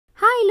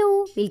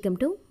Welcome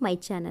to my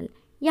channel.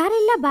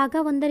 ಯಾರೆಲ್ಲ ಭಾಗ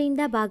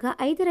 1ರಿಂದ ಭಾಗ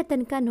 5ರ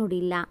ತನಕ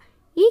ನೋಡಿಲ್ಲ,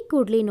 ಈ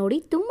ಕೂಡಲೇ ನೋಡಿ,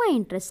 ತುಂಬ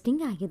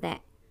ಇಂಟ್ರೆಸ್ಟಿಂಗ್ ಆಗಿದೆ.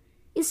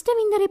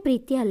 ಇಷ್ಟವೆಂದರೆ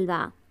ಪ್ರೀತಿ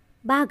ಅಲ್ವಾ?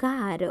 ಭಾಗ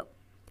 6.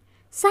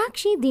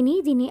 ಸಾಕ್ಷಿ ದಿನೇ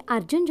ದಿನೇ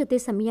ಅರ್ಜುನ್ ಜೊತೆ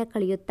ಸಮಯ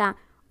ಕಳೆಯುತ್ತಾ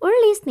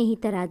ಒಳ್ಳೆಯ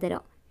ಸ್ನೇಹಿತರಾದರು.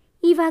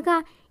 ಇವಾಗ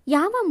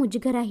ಯಾವ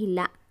ಮುಜುಗರ ಇಲ್ಲ.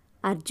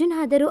 ಅರ್ಜುನ್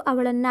ಆದರೂ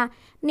ಅವಳನ್ನು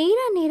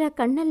ನೇರ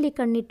ಕಣ್ಣಲ್ಲಿ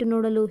ಕಣ್ಣಿಟ್ಟು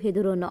ನೋಡಲು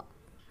ಹೆದರೋನು.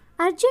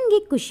 ಅರ್ಜುನ್ಗೆ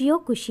ಖುಷಿಯೋ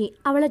ಖುಷಿ,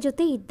 ಅವಳ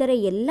ಜೊತೆ ಇದ್ದರೆ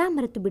ಎಲ್ಲ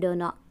ಮರೆತು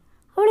ಬಿಡೋನು.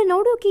 ಅವಳು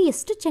ನೋಡೋಕೆ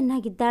ಎಷ್ಟು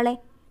ಚೆನ್ನಾಗಿದ್ದಾಳೆ.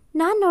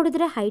 ನಾನು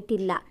ನೋಡಿದ್ರೆ ಹೈಟ್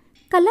ಇಲ್ಲ,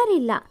 ಕಲರ್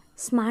ಇಲ್ಲ,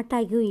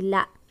 ಸ್ಮಾರ್ಟಾಗಿಯೂ ಇಲ್ಲ,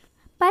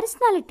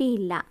 ಪರ್ಸ್ನಾಲಿಟಿ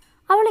ಇಲ್ಲ.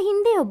 ಅವಳ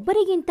ಹಿಂದೆ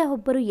ಒಬ್ಬರಿಗಿಂತ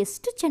ಒಬ್ಬರು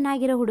ಎಷ್ಟು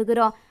ಚೆನ್ನಾಗಿರೋ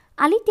ಹುಡುಗರೋ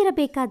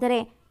ಅಲಿತಿರಬೇಕಾದರೆ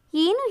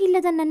ಏನೂ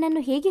ಇಲ್ಲದ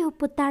ನನ್ನನ್ನು ಹೇಗೆ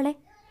ಒಪ್ಪುತ್ತಾಳೆ?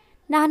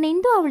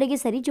 ನಾನೆಂದೂ ಅವಳಿಗೆ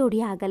ಸರಿ ಜೋಡಿ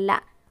ಆಗಲ್ಲ.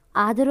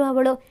 ಆದರೂ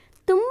ಅವಳು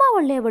ತುಂಬ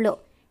ಒಳ್ಳೆಯವಳು.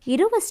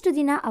 ಇರುವಷ್ಟು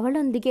ದಿನ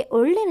ಅವಳೊಂದಿಗೆ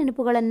ಒಳ್ಳೆ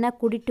ನೆನಪುಗಳನ್ನು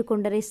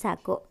ಕೂಡಿಟ್ಟುಕೊಂಡರೆ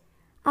ಸಾಕು.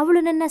 ಅವಳು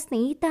ನನ್ನ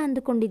ಸ್ನೇಹಿತ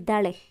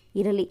ಅಂದುಕೊಂಡಿದ್ದಾಳೆ,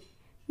 ಇರಲಿ.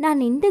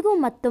 ನಾನೆಂದಿಗೂ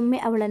ಮತ್ತೊಮ್ಮೆ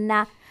ಅವಳನ್ನು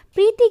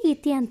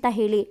ಪ್ರೀತಿ ಅಂತ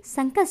ಹೇಳಿ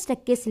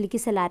ಸಂಕಷ್ಟಕ್ಕೆ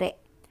ಸಿಲುಕಿಸಲಾರೆ.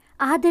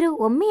 ಆದರೂ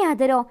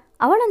ಒಮ್ಮೆಯಾದರೂ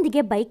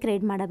ಅವಳೊಂದಿಗೆ ಬೈಕ್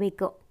ರೈಡ್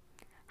ಮಾಡಬೇಕು.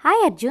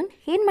 ಹಾಯ್ ಅರ್ಜುನ್,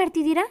 ಏನು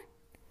ಮಾಡ್ತಿದ್ದೀರಾ?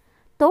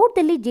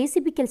 ತೋಟದಲ್ಲಿ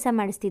JCB ಕೆಲಸ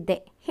ಮಾಡಿಸ್ತಿದ್ದೆ.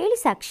 ಹೇಳಿ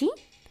ಸಾಕ್ಷಿ,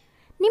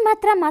 ನಿಮ್ಮ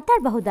ಹತ್ರ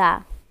ಮಾತಾಡಬಹುದಾ?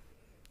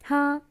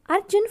 ಹಾಂ.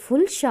 Arjun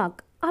full shock.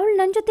 ಅವಳು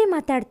ನನ್ನ ಜೊತೆ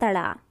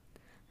ಮಾತಾಡ್ತಾಳಾ?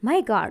 ಮೈ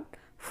ಗಾಡ್,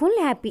 ಫುಲ್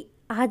ಹ್ಯಾಪಿ.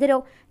 ಆದರೂ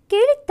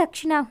ಕೇಳಿದ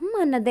ತಕ್ಷಣ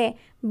ಅನ್ನದೆ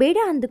ಬೇಡ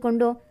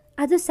ಅಂದುಕೊಂಡು,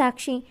 ಅದು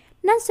ಸಾಕ್ಷಿ,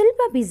 ನಾನು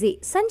ಸ್ವಲ್ಪ ಬ್ಯುಸಿ,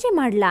 ಸಂಜೆ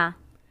ಮಾಡಲಾ?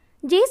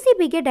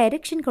 JCBಗೆ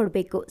ಡೈರೆಕ್ಷನ್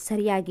ಕೊಡಬೇಕು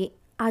ಸರಿಯಾಗಿ.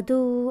 ಅದು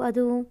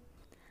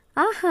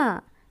ಆಹಾ,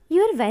 ಯು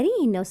ಆರ್ ವೆರಿ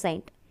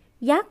ಇನ್ನೋಸೆಂಟ್.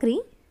 ಯಾಕ್ರಿ?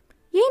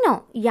 ಏನೋ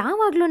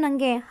ಯಾವಾಗಲೂ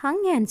ನನಗೆ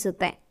ಹಾಗೆ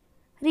ಅನಿಸುತ್ತೆ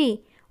ರೀ.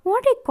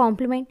 What A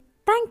compliment.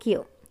 Thank you.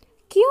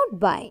 Cute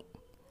ಬಾಯ್.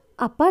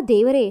 ಅಪ್ಪ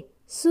ದೇವರೇ,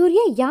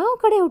 ಸೂರ್ಯ ಯಾವ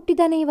ಕಡೆ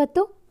ಹುಟ್ಟಿದ್ದಾನೆ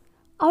ಇವತ್ತು?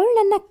 ಅವಳು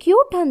ನನ್ನ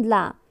ಕ್ಯೂಟ್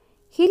ಅಂದ್ಲಾ?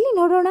 ಎಲ್ಲಿ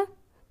ನೋಡೋಣ.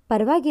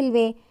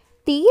 ಪರವಾಗಿಲ್ವೇ,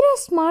 ತೀರಾ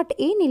ಸ್ಮಾರ್ಟ್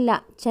ಏನಿಲ್ಲ,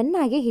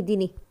 ಚೆನ್ನಾಗೇ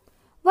ಇದ್ದೀನಿ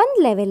ಒಂದು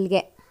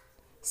ಲೆವೆಲ್ಗೆ.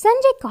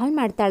 ಸಂಜೆ ಕಾಲ್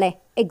ಮಾಡ್ತಾಳೆ.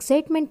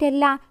 ಎಕ್ಸೈಟ್ಮೆಂಟ್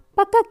ಎಲ್ಲ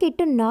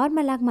ಪಕ್ಕಕ್ಕಿಟ್ಟು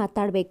ನಾರ್ಮಲ್ ಆಗಿ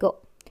ಮಾತಾಡಬೇಕು.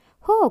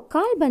 ಹೋ,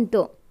 ಕಾಲ್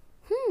ಬಂತು.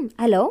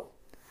 ಹಲೋ.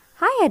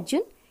 ಹಾಯ್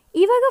ಅರ್ಜುನ್,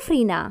 ಇವಾಗ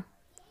ಫ್ರೀನಾ?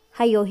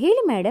 ಅಯ್ಯೋ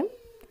ಹೇಳಿ ಮೇಡಮ್.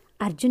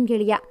 ಅರ್ಜುನ್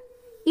ಗೆಳೆಯ,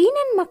 ಈ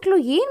ನನ್ನ ಮಕ್ಕಳು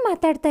ಏನು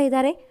ಮಾತಾಡ್ತಾ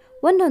ಇದ್ದಾರೆ?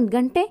 ಒಂದೊಂದು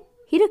ಗಂಟೆ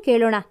ಇರು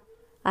ಕೇಳೋಣ.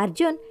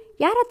 ಅರ್ಜುನ್,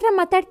 ಯಾರ ಹತ್ರ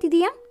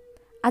ಮಾತಾಡ್ತಿದೀಯಾ?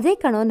 ಅದೇ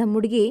ಕಣೋ, ನಮ್ಮ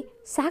ಹುಡುಗಿ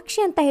ಸಾಕ್ಷಿ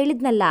ಅಂತ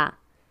ಹೇಳಿದ್ನಲ್ಲ,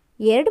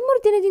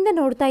 2-3 ದಿನದಿಂದ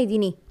ನೋಡ್ತಾ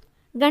ಇದ್ದೀನಿ.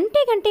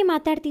 ಗಂಟೆ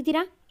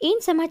ಮಾತಾಡ್ತಿದ್ದೀರಾ?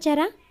 ಏನು ಸಮಾಚಾರ?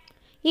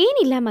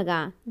 ಏನಿಲ್ಲ ಮಗ,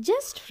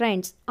 ಜಸ್ಟ್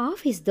ಫ್ರೆಂಡ್ಸ್,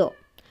 ಆಫೀಸ್ದು.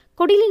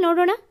 ಕೊಡಿಲಿ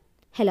ನೋಡೋಣ.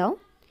 ಹಲೋ,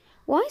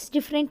 ವಾಯ್ಸ್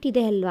ಡಿಫ್ರೆಂಟ್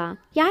ಇದೆ ಅಲ್ವಾ?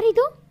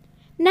 ಯಾರಿದು?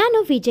 ನಾನು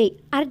ವಿಜಯ್,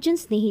 ಅರ್ಜುನ್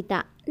ಸ್ನೇಹಿತ.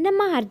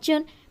 ನಮ್ಮ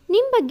ಅರ್ಜುನ್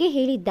ನಿಮ್ಮ ಬಗ್ಗೆ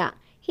ಹೇಳಿದ್ದ.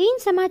 ಏನು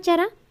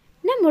ಸಮಾಚಾರ?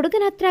 ನಮ್ಮ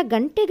ಹುಡುಗನ ಹತ್ರ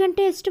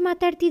ಗಂಟೆ ಎಷ್ಟು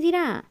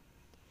ಮಾತಾಡ್ತಿದ್ದೀರಾ?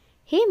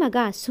 ಹೇ ಮಗ,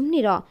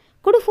 ಸುಮ್ಮನಿರೋ,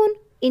 ಕೊಡು ಫೋನ್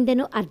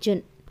ಎಂದನು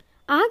ಅರ್ಜುನ್.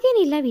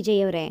 ಆಗೇನಿಲ್ಲ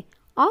ವಿಜಯ್ ಅವರೇ,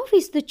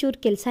 ಆಫೀಸ್ದು ಚೂರು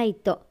ಕೆಲಸ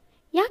ಇತ್ತು.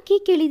 ಯಾಕೆ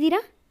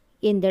ಕೇಳಿದ್ದೀರಾ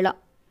ಎಂದಳು.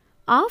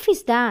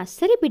 ಆಫೀಸ್ದಾ?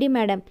 ಸರಿ ಬಿಡಿ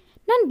ಮೇಡಮ್,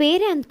 ನಾನು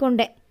ಬೇರೆ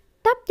ಅಂದ್ಕೊಂಡೆ,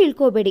 ತಪ್ಪು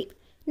ತಿಳ್ಕೋಬೇಡಿ.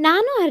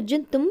 ನಾನು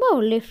ಅರ್ಜುನ್ ತುಂಬ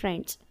ಒಳ್ಳೆ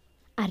ಫ್ರೆಂಡ್ಸ್.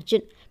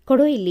 ಅರ್ಜುನ್,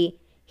 ಕೊಡೋ ಇಲ್ಲಿ.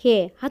 ಹೇ,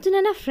 ಅದು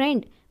ನನ್ನ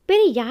ಫ್ರೆಂಡ್,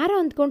 ಬೇರೆ ಯಾರೋ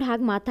ಅಂದ್ಕೊಂಡು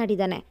ಹಾಗೆ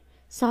ಮಾತಾಡಿದ್ದಾನೆ.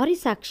 ಸಾರಿ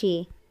ಸಾಕ್ಷಿ.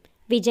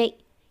 ವಿಜಯ್,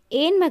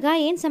 ಏನು ಮಗ,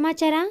 ಏನು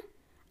ಸಮಾಚಾರ?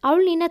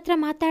 ಅವಳು ನಿನ್ನ ಹತ್ರ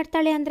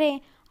ಮಾತಾಡ್ತಾಳೆ ಅಂದರೆ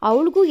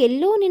ಅವಳಿಗೂ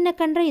ಎಲ್ಲೋ ನಿನ್ನ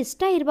ಕಂಡ್ರೆ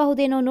ಇಷ್ಟ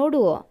ಇರಬಹುದೇನೋ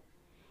ನೋಡು.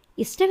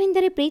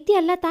 ಇಷ್ಟವೆಂದರೆ ಪ್ರೀತಿ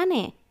ಅಲ್ಲ ತಾನೇ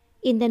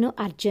ಎಂದನು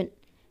ಅರ್ಜುನ್.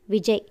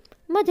 ವಿಜಯ್,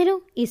 ಮೊದಲು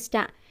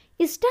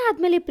ಇಷ್ಟ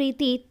ಆದಮೇಲೆ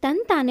ಪ್ರೀತಿ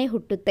ತಾನೇ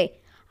ಹುಟ್ಟುತ್ತೆ.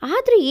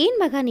 ಆದರೂ ಏನು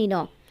ಮಗ ನೀನು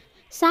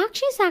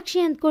ಸಾಕ್ಷಿ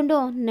ಅಂದ್ಕೊಂಡು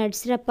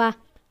ನಡ್ಸ್ರಪ್ಪ.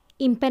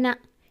 ಇಂಪನ,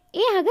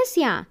 ಏ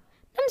ಅಗಸ್ಯ,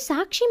 ನಮ್ಮ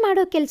ಸಾಕ್ಷಿ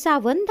ಮಾಡೋ ಕೆಲಸ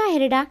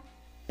 1-2?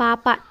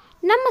 ಪಾಪ,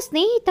 ನಮ್ಮ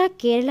ಸ್ನೇಹಿತ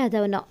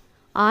ಕೇರಳದವನು.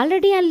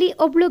 ಆಲ್ರೆಡಿ ಅಲ್ಲಿ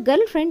ಒಬ್ಳು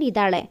ಗರ್ಲ್ ಫ್ರೆಂಡ್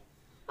ಇದ್ದಾಳೆ.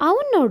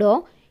 ಅವನು ನೋಡೋ,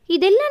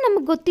 ಇದೆಲ್ಲ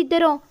ನಮಗೆ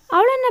ಗೊತ್ತಿದ್ದರೋ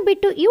ಅವಳನ್ನು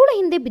ಬಿಟ್ಟು ಇವಳ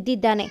ಹಿಂದೆ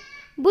ಬಿದ್ದಿದ್ದಾನೆ.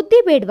 ಬುದ್ಧಿ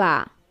ಬೇಡವಾ?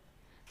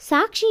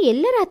 ಸಾಕ್ಷಿ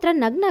ಎಲ್ಲರ ಹತ್ರ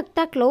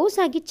ನಗ್ನಗ್ತಾ ಕ್ಲೋಸ್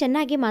ಆಗಿ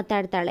ಚೆನ್ನಾಗಿ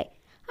ಮಾತಾಡ್ತಾಳೆ.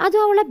 ಅದು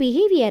ಅವಳ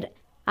ಬಿಹೇವಿಯರ್.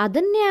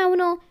 ಅದನ್ನೇ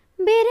ಅವನು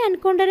ಬೇರೆ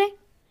ಅಂದ್ಕೊಂಡರೆ?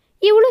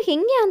 ಇವಳು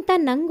ಹೆಂಗೆ ಅಂತ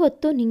ನಂಗೆ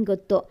ಗೊತ್ತು, ನಿಂಗೆ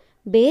ಗೊತ್ತು.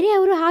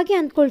 ಬೇರೆಯವರು ಹಾಗೆ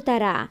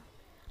ಅಂದ್ಕೊಳ್ತಾರಾ?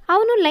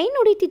 ಅವನು ಲೈನ್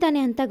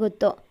ಹೊಡಿತಿದ್ದಾನೆ ಅಂತ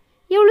ಗೊತ್ತು.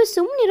 ಇವಳು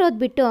ಸುಮ್ಮನಿರೋದು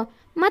ಬಿಟ್ಟು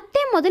ಮತ್ತೆ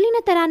ಮೊದಲಿನ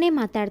ಥರಾನೇ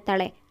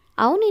ಮಾತಾಡ್ತಾಳೆ.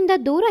 ಅವನಿಂದ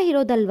ದೂರ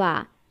ಇರೋದಲ್ವಾ?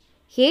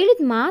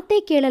 ಹೇಳಿದ ಮಾತೇ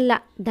ಕೇಳಲ್ಲ,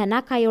 ದನ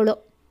ಕಾಯೋಳು.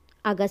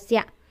 ಅಗಸ್ಯ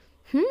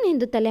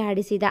ಎಂದು ತಲೆ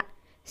ಆಡಿಸಿದ.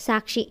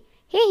 ಸಾಕ್ಷಿ,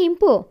 ಹೇ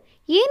ಹಿಂಪು,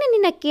 ಏನು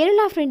ನಿನ್ನ ಕೇರಳ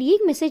ಫ್ರೆಂಡ್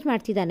ಈಗ ಮೆಸೇಜ್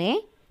ಮಾಡ್ತಿದ್ದಾನೆ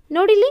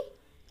ನೋಡಿಲಿ.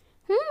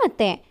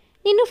 ಮತ್ತೆ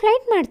ನೀನು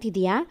ಫ್ಲೈಟ್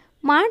ಮಾಡ್ತಿದ್ದೀಯಾ?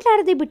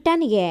 ಮಾಡಲಾರದೆ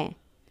ಬಿಟ್ಟಾನಿಗೆ.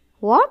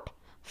 ವಾಟ್,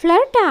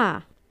 ಫ್ಲರ್ಟಾ?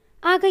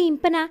 ಆಗ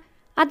ಇಂಪನ,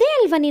 ಅದೇ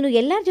ಅಲ್ವಾ ನೀನು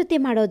ಎಲ್ಲರ ಜೊತೆ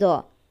ಮಾಡೋದು?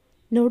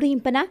 ನೋಡು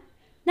ಇಂಪನ,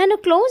 ನಾನು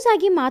ಕ್ಲೋಸ್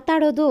ಆಗಿ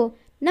ಮಾತಾಡೋದು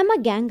ನಮ್ಮ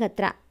ಗ್ಯಾಂಗ್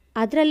ಹತ್ರ.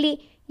 ಅದರಲ್ಲಿ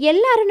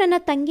ಎಲ್ಲರೂ ನನ್ನ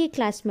ತಂಗಿ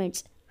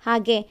ಕ್ಲಾಸ್ಮೇಟ್ಸ್.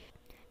 ಹಾಗೆ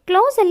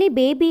ಕ್ಲೋಸಲ್ಲಿ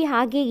ಬೇಬಿ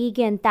ಹಾಗೆ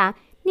ಹೀಗೆ ಅಂತ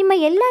ನಿಮ್ಮ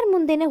ಎಲ್ಲರ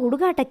ಮುಂದೆನೇ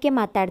ಹುಡುಗಾಟಕ್ಕೆ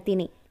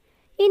ಮಾತಾಡ್ತೀನಿ.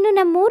 ಇನ್ನು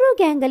ನಮ್ಮ 3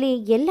 ಗ್ಯಾಂಗಲ್ಲಿ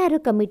ಎಲ್ಲರೂ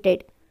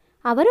ಕಮಿಟೆಡ್.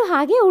 ಅವರು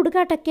ಹಾಗೆ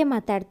ಹುಡುಗಾಟಕ್ಕೆ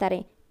ಮಾತಾಡ್ತಾರೆ,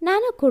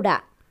 ನಾನು ಕೂಡ.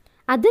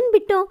 ಅದನ್ನು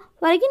ಬಿಟ್ಟು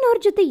ಹೊರಗಿನವ್ರ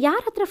ಜೊತೆ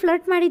ಯಾರ ಹತ್ರ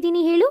ಫ್ಲರ್ಟ್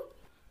ಮಾಡಿದ್ದೀನಿ ಹೇಳು?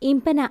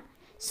 ಇಂಪನ,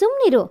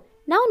 ಸುಮ್ಮನಿರು,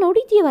 ನಾವು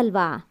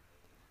ನೋಡಿದ್ದೀವಲ್ವಾ.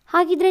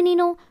 ಹಾಗಿದ್ರೆ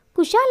ನೀನು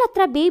ಕುಶಾಲ್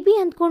ಹತ್ರ ಬೇಬಿ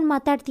ಅಂದ್ಕೊಂಡು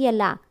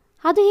ಮಾತಾಡ್ತೀಯಲ್ಲ,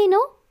 ಅದು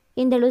ಏನೋ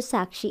ಎಂದಳು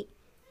ಸಾಕ್ಷಿ.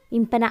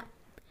 ಇಂಪನ,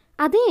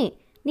 ಅದೇ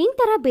ನಿನ್ನ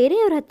ಥರ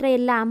ಬೇರೆಯವ್ರ ಹತ್ರ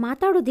ಎಲ್ಲ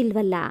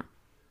ಮಾತಾಡೋದಿಲ್ವಲ್ಲ.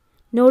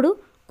 ನೋಡು,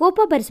 ಕೋಪ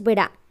ಬರೆಸ್ಬೇಡ.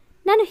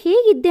 ನಾನು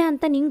ಹೇಗಿದ್ದೆ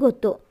ಅಂತ ನಿಂಗೆ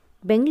ಗೊತ್ತು.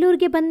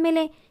 ಬೆಂಗಳೂರಿಗೆ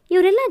ಬಂದಮೇಲೆ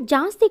ಇವರೆಲ್ಲ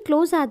ಜಾಸ್ತಿ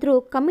ಕ್ಲೋಸ್ ಆದರೂ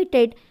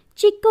ಕಮಿಟೆಡ್,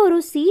 ಚಿಕ್ಕವರು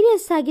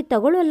ಸೀರಿಯಸ್ ಆಗಿ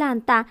ತಗೊಳ್ಳೋಲ್ಲ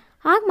ಅಂತ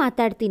ಹಾಗೆ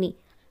ಮಾತಾಡ್ತೀನಿ.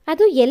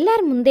 ಅದು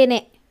ಎಲ್ಲರ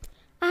ಮುಂದೆನೇ.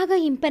 ಆಗ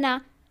ಇಂಪನ,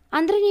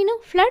 ಅಂದರೆ ನೀನು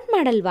ಫ್ಲರ್ಟ್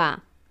ಮಾಡಲ್ವಾ?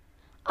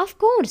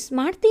 ಅಫ್ಕೋರ್ಸ್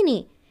ಮಾಡ್ತೀನಿ.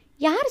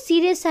 ಯಾರು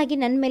ಸೀರಿಯಸ್ ಆಗಿ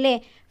ನನ್ನ ಮೇಲೆ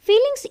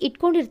ಫೀಲಿಂಗ್ಸ್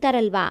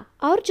ಇಟ್ಕೊಂಡಿರ್ತಾರಲ್ವಾ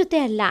ಅವ್ರ ಜೊತೆ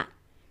ಅಲ್ಲ,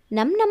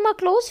 ನಮ್ಮ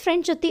ಕ್ಲೋಸ್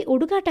ಫ್ರೆಂಡ್ ಜೊತೆ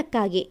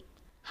ಹುಡುಗಾಟಕ್ಕಾಗಿ.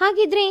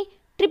 ಹಾಗಿದ್ರೆ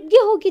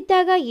ಟ್ರಿಪ್ಗೆ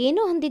ಹೋಗಿದ್ದಾಗ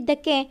ಏನೋ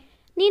ಅಂದಿದ್ದಕ್ಕೆ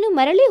ನೀನು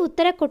ಮರಳಿ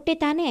ಉತ್ತರ ಕೊಟ್ಟೆ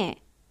ತಾನೇ?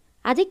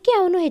 ಅದಕ್ಕೆ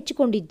ಅವನು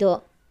ಹೆಚ್ಚಿಕೊಂಡಿದ್ದು.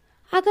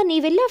 ಆಗ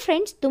ನೀವೆಲ್ಲ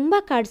ಫ್ರೆಂಡ್ಸ್ ತುಂಬ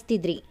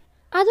ಕಾಡಿಸ್ತಿದ್ರಿ.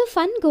 ಅದು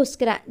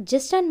ಫನ್ಗೋಸ್ಕರ,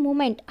 ಜಸ್ಟ್ ಆನ್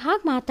ಮೂಮೆಂಟ್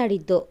ಹಾಗೆ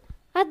ಮಾತಾಡಿದ್ದು.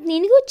 ಅದು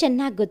ನಿನಗೂ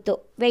ಚೆನ್ನಾಗಿ ಗೊತ್ತು.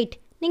 ವೆಯ್ಟ್,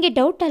 ನಿನಗೆ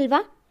ಡೌಟ್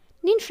ಅಲ್ವಾ?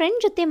 ನಿನ್ನ ಫ್ರೆಂಡ್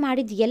ಜೊತೆ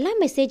ಮಾಡಿದ ಎಲ್ಲ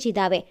ಮೆಸೇಜ್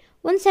ಇದ್ದಾವೆ.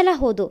 ಒಂದು ಸಲ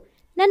ಹೋದು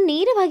ನಾನು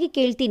ನೇರವಾಗಿ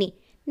ಕೇಳ್ತೀನಿ,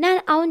 ನಾನು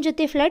ಅವನ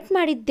ಜೊತೆ ಫ್ಲರ್ಟ್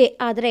ಮಾಡಿದ್ದೆ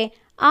ಆದರೆ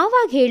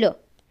ಆವಾಗ ಹೇಳು.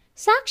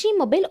 ಸಾಕ್ಷಿ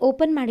ಮೊಬೈಲ್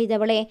ಓಪನ್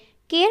ಮಾಡಿದವಳೆ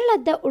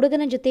ಕೇರಳದ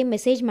ಹುಡುಗನ ಜೊತೆ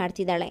ಮೆಸೇಜ್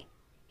ಮಾಡ್ತಿದ್ದಾಳೆ.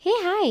 ಹೇ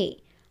hi,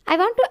 I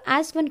want to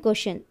ask one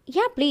question.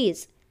 Yeah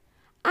please.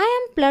 I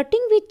am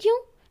flirting with you.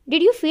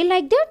 Did you feel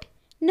like that?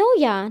 No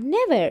yeah,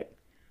 never.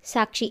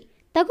 ಸಾಕ್ಷಿ,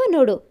 ತಗೋ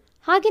ನೋಡು.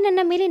 ಹಾಗೆ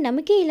ನನ್ನ ಮೇಲೆ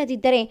ನಂಬಿಕೆ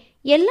ಇಲ್ಲದಿದ್ದರೆ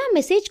ಎಲ್ಲ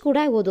ಮೆಸೇಜ್ ಕೂಡ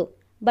ಓದು.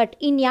 ಬಟ್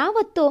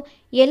ಇನ್ಯಾವತ್ತೂ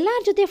ಎಲ್ಲರ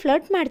ಜೊತೆ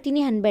ಫ್ಲರ್ಟ್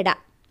ಮಾಡ್ತೀನಿ ಅನ್ಬೇಡ.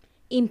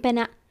 ಇಂಪನ,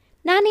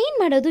 ನಾನೇನು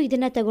ಮಾಡೋದು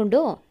ಇದನ್ನು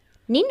ತಗೊಂಡು?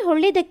 ನಿನ್ನ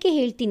ಒಳ್ಳೇದಕ್ಕೆ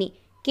ಹೇಳ್ತೀನಿ.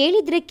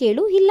 ಕೇಳಿದರೆ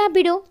ಕೇಳು, ಇಲ್ಲ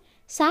ಬಿಡು.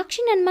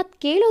 ಸಾಕ್ಷಿ ನನ್ನ ಮಾತು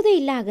ಕೇಳೋದೇ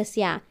ಇಲ್ಲ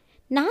ಅಗಸ್ಯ.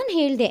 ನಾನು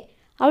ಹೇಳಿದೆ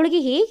ಅವಳಿಗೆ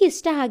ಹೇಗೆ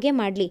ಇಷ್ಟ ಹಾಗೆ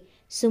ಮಾಡಲಿ,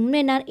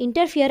 ಸುಮ್ಮನೆ ನಾನು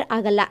ಇಂಟರ್ಫಿಯರ್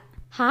ಆಗಲ್ಲ.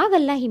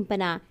 ಹಾಗಲ್ಲ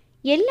ಇಂಪನ,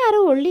 ಎಲ್ಲರೂ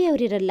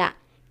ಒಳ್ಳೆಯವರಿರಲ್ಲ.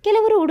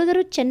 ಕೆಲವರು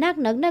ಹುಡುಗರು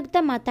ಚೆನ್ನಾಗಿ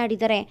ನಗ್ನಗ್ತಾ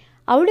ಮಾತಾಡಿದರೆ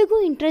ಅವಳಿಗೂ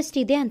ಇಂಟ್ರೆಸ್ಟ್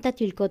ಇದೆ ಅಂತ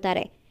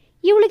ತಿಳ್ಕೊತಾರೆ.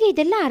 ಇವಳಿಗೆ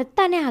ಇದೆಲ್ಲ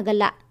ಅರ್ಥನೇ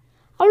ಆಗಲ್ಲ.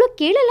 ಅವಳು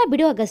ಕೇಳಲ್ಲ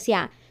ಬಿಡು ಅಗಸ್ಯ,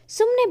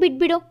 ಸುಮ್ಮನೆ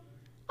ಬಿಟ್ಬಿಡು.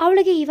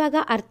 ಅವಳಿಗೆ ಇವಾಗ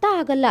ಅರ್ಥ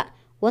ಆಗಲ್ಲ,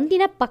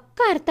 ಒಂದಿನ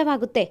ಪಕ್ಕಾ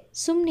ಅರ್ಥವಾಗುತ್ತೆ,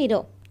 ಸುಮ್ಮನಿರು.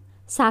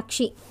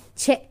 ಸಾಕ್ಷಿ,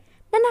 ಛೆ,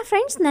 ನನ್ನ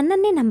ಫ್ರೆಂಡ್ಸ್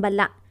ನನ್ನನ್ನೇ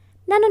ನಂಬಲ್ಲ.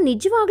 ನಾನು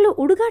ನಿಜವಾಗ್ಲೂ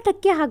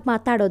ಹುಡುಗಾಟಕ್ಕೆ ಹಾಗೆ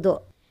ಮಾತಾಡೋದು.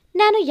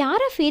 ನಾನು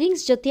ಯಾರ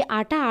ಫೀಲಿಂಗ್ಸ್ ಜೊತೆ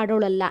ಆಟ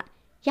ಆಡೋಳಲ್ಲ.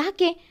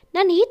 ಯಾಕೆ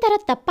ನಾನು ಈ ಥರ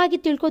ತಪ್ಪಾಗಿ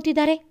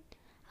ತಿಳ್ಕೊತಿದ್ದಾರೆ?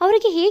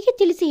 ಅವರಿಗೆ ಹೇಗೆ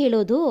ತಿಳಿಸಿ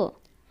ಹೇಳೋದು?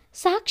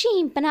 ಸಾಕ್ಷಿ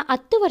ಇಂಪನ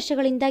 10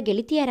 ವರ್ಷಗಳಿಂದ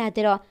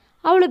ಗೆಳತಿಯರಾದಿರೋ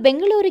ಅವಳು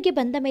ಬೆಂಗಳೂರಿಗೆ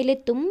ಬಂದ ಮೇಲೆ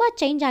ತುಂಬ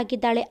ಚೇಂಜ್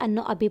ಆಗಿದ್ದಾಳೆ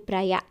ಅನ್ನೋ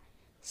ಅಭಿಪ್ರಾಯ.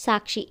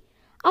 ಸಾಕ್ಷಿ,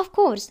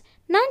 ಅಫ್ಕೋರ್ಸ್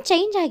ನಾನು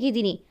ಚೇಂಜ್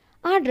ಆಗಿದ್ದೀನಿ.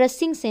 ಆ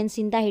ಡ್ರೆಸ್ಸಿಂಗ್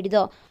ಸೆನ್ಸಿಂದ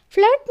ಹಿಡಿದು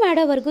ಫ್ಲರ್ಟ್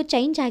ಮಾಡೋವರೆಗೂ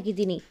ಚೇಂಜ್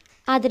ಆಗಿದ್ದೀನಿ.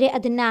 ಆದರೆ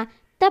ಅದನ್ನು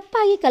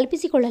ತಪ್ಪಾಗಿ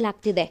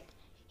ಕಲ್ಪಿಸಿಕೊಳ್ಳಲಾಗ್ತಿದೆ.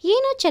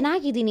 ಏನೋ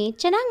ಚೆನ್ನಾಗಿದ್ದೀನಿ,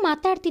 ಚೆನ್ನಾಗಿ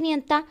ಮಾತಾಡ್ತೀನಿ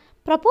ಅಂತ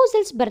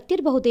ಪ್ರಪೋಸಲ್ಸ್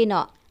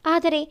ಬರ್ತಿರಬಹುದೇನೋ,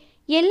 ಆದರೆ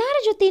ಎಲ್ಲರ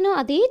ಜೊತೆನೂ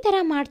ಅದೇ ಥರ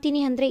ಮಾಡ್ತೀನಿ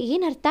ಅಂದರೆ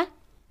ಏನರ್ಥ?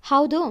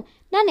 ಹೌದು,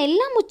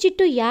 ನಾನೆಲ್ಲ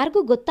ಮುಚ್ಚಿಟ್ಟು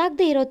ಯಾರಿಗೂ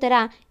ಗೊತ್ತಾಗದೇ ಇರೋ ಥರ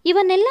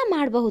ಇವನ್ನೆಲ್ಲ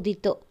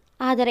ಮಾಡಬಹುದಿತ್ತು.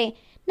 ಆದರೆ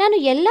ನಾನು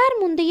ಎಲ್ಲರ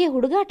ಮುಂದೆಯೇ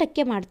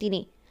ಹುಡುಗಾಟಕ್ಕೆ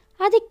ಮಾಡ್ತೀನಿ.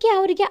 ಅದಕ್ಕೆ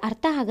ಅವರಿಗೆ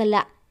ಅರ್ಥ ಆಗಲ್ಲ.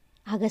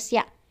 ಅಗಸ್ಯ,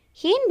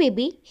 ಏನು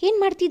ಬೇಬಿ, ಏನು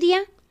ಮಾಡ್ತಿದೀಯಾ?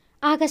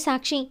 ಆಗ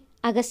ಸಾಕ್ಷಿ,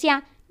 ಅಗಸ್ಯ,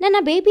 ನನ್ನ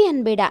ಬೇಬಿ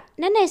ಅನ್ಬೇಡ,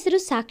 ನನ್ನ ಹೆಸರು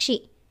ಸಾಕ್ಷಿ.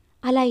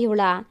 ಅಲ್ಲ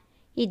ಇವಳ,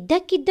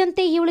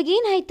 ಇದ್ದಕ್ಕಿದ್ದಂತೆ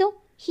ಇವಳಿಗೇನಾಯಿತು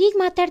ಹೀಗೆ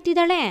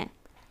ಮಾತಾಡ್ತಿದ್ದಾಳೆ?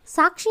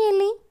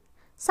 ಸಾಕ್ಷಿಯಲ್ಲಿ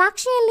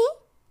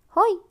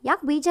ಹೋಯ್,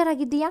 ಯಾಕೆ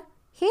ಬೇಜಾರಾಗಿದ್ದೀಯಾ?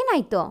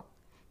 ಏನಾಯಿತು?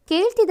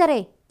 ಕೇಳ್ತಿದ್ದಾರೆ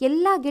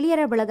ಎಲ್ಲ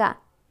ಗೆಳೆಯರ ಬಳಗ.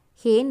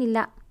 ಏನಿಲ್ಲ,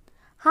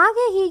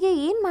 ಹಾಗೆ ಹೀಗೆ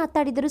ಏನು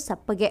ಮಾತಾಡಿದರೂ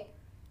ಸಪ್ಪಗೆ.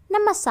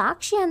 ನಮ್ಮ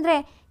ಸಾಕ್ಷಿ ಅಂದರೆ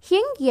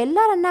ಹೆಂಗೆ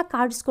ಎಲ್ಲರನ್ನ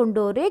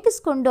ಕಾಡಿಸ್ಕೊಂಡು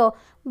ರೇಗಿಸ್ಕೊಂಡು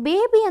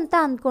ಬೇಬಿ ಅಂತ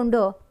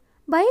ಅಂದ್ಕೊಂಡು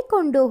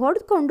ಬೈಕೊಂಡು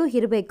ಹೊಡೆದ್ಕೊಂಡು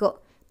ಇರಬೇಕು.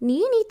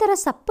 ನೀನು ಈ ಥರ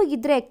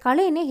ಸಪ್ಪಗಿದ್ರೆ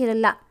ಕಳೆನೇ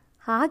ಇರಲ್ಲ.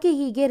 ಹಾಗೆ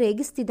ಹೀಗೆ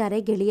ರೇಗಿಸ್ತಿದ್ದಾರೆ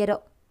ಗೆಳೆಯರು.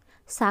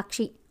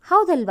 ಸಾಕ್ಷಿ,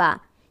 ಹೌದಲ್ವಾ?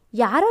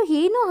 ಯಾರೋ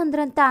ಏನೋ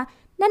ಅಂದ್ರಂತ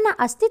ನನ್ನ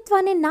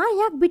ಅಸ್ತಿತ್ವನೇ ನಾನು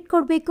ಯಾಕೆ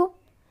ಬಿಟ್ಕೊಡ್ಬೇಕು?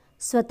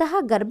 ಸ್ವತಃ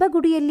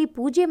ಗರ್ಭಗುಡಿಯಲ್ಲಿ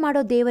ಪೂಜೆ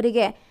ಮಾಡೋ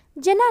ದೇವರಿಗೆ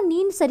ಜನ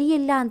ನೀನು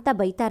ಸರಿಯಿಲ್ಲ ಅಂತ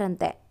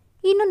ಬೈತಾರಂತೆ.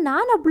 ಇನ್ನು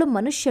ನಾನೊಬ್ಳು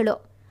ಮನುಷ್ಯಳು,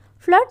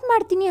 ಫ್ಲರ್ಟ್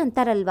ಮಾಡ್ತೀನಿ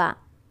ಅಂತಾರಲ್ವಾ,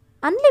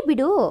 ಅನ್ಲಿ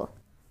ಬಿಡು.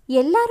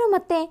 ಎಲ್ಲರೂ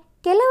ಮತ್ತೆ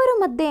ಕೆಲವರು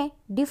ಮಧ್ಯೆ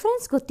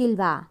ಡಿಫ್ರೆನ್ಸ್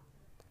ಗೊತ್ತಿಲ್ವಾ?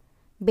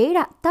 ಬೇಡ,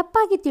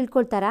 ತಪ್ಪಾಗಿ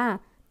ತಿಳ್ಕೊಳ್ತಾರಾ?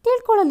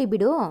 ತಿಳ್ಕೊಳ್ಳಲಿ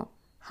ಬಿಡು.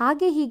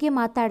 ಹಾಗೆ ಹೀಗೆ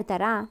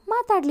ಮಾತಾಡ್ತಾರಾ?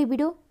 ಮಾತಾಡಲಿ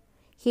ಬಿಡು.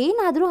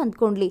 ಏನಾದರೂ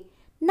ಅಂದ್ಕೊಂಡ್ಲಿ.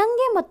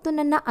 ನನಗೆ ಮತ್ತು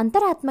ನನ್ನ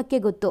ಅಂತರಾತ್ಮಕ್ಕೆ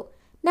ಗೊತ್ತು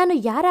ನಾನು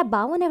ಯಾರ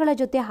ಭಾವನೆಗಳ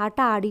ಜೊತೆ ಆಟ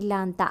ಆಡಿಲ್ಲ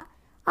ಅಂತ.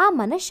 ಆ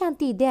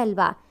ಮನಃಶಾಂತಿ ಇದೆ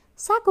ಅಲ್ವಾ,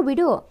 ಸಾಕು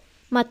ಬಿಡು.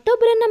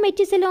 ಮತ್ತೊಬ್ಬರನ್ನ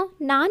ಮೆಚ್ಚಿಸಲು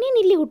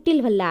ನಾನೇನಿಲ್ಲಿ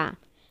ಹುಟ್ಟಿಲ್ವಲ್ಲ.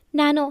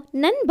 ನಾನು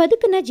ನನ್ನ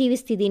ಬದುಕನ್ನು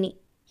ಜೀವಿಸ್ತಿದ್ದೀನಿ.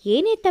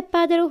 ಏನೇ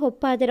ತಪ್ಪಾದರೋ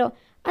ಒಪ್ಪಾದರೋ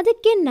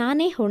ಅದಕ್ಕೆ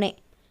ನಾನೇ ಹೊಣೆ.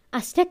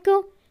 ಅಷ್ಟಕ್ಕೂ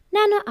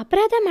ನಾನು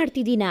ಅಪರಾಧ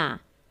ಮಾಡ್ತಿದ್ದೀನಾ?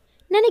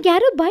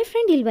 ನನಗ್ಯಾರೂ ಬಾಯ್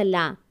ಫ್ರೆಂಡ್ ಇಲ್ವಲ್ಲ.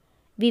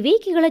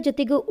 ವಿವೇಕಿಗಳ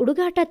ಜೊತೆಗೂ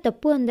ಹುಡುಗಾಟ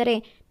ತಪ್ಪು ಅಂದರೆ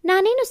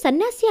ನಾನೇನು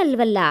ಸನ್ಯಾಸಿ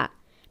ಅಲ್ವಲ್ಲ.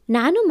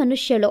 ನಾನು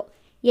ಮನುಷ್ಯಳು.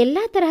 ಎಲ್ಲ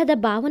ತರಹದ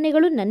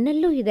ಭಾವನೆಗಳು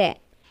ನನ್ನಲ್ಲೂ ಇದೆ.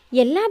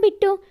 ಎಲ್ಲ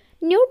ಬಿಟ್ಟು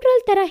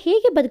ನ್ಯೂಟ್ರಲ್ ಥರ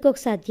ಹೇಗೆ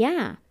ಬದುಕೋಕ್ಕೆ ಸಾಧ್ಯ?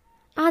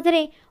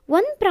 ಆದರೆ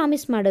ಒಂದು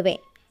ಪ್ರಾಮಿಸ್ ಮಾಡುವೆ,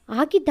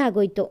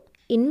 ಆಗಿದ್ದಾಗೋಯ್ತು.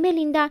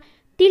 ಇನ್ಮೇಲಿಂದ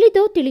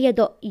ತಿಳಿದೋ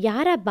ತಿಳಿಯದೋ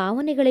ಯಾರ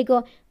ಭಾವನೆಗಳಿಗೋ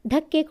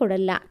ಧಕ್ಕೆ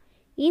ಕೊಡಲ್ಲ.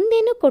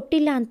 ಹಿಂದೇನೂ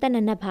ಕೊಟ್ಟಿಲ್ಲ ಅಂತ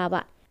ನನ್ನ ಭಾವ.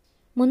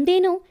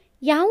 ಮುಂದೇನೂ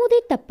ಯಾವುದೇ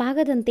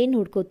ತಪ್ಪಾಗದಂತೆ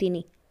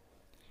ನೋಡ್ಕೋತೀನಿ.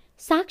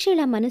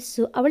 ಸಾಕ್ಷಿಳ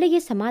ಮನಸ್ಸು ಅವಳಿಗೆ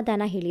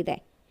ಸಮಾಧಾನ ಹೇಳಿದೆ.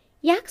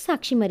 ಯಾಕೆ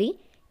ಸಾಕ್ಷಿ ಮರಿ,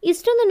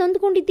 ಇಷ್ಟೊಂದು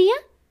ನೊಂದ್ಕೊಂಡಿದ್ದೀಯಾ?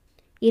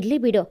 ಇರಲಿ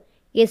ಬಿಡು,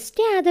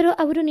 ಎಷ್ಟೇ ಆದರೂ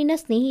ಅವರು ನಿನ್ನ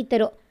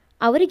ಸ್ನೇಹಿತರು.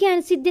 ಅವರಿಗೆ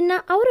ಅನಿಸಿದ್ದನ್ನು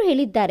ಅವರು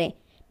ಹೇಳಿದ್ದಾರೆ.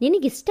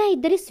 ನಿನಗಿಷ್ಟ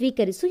ಇದ್ದರೆ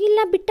ಸ್ವೀಕರಿಸು, ಇಲ್ಲ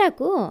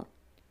ಬಿಟ್ಟಾಕು.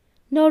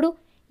 ನೋಡು,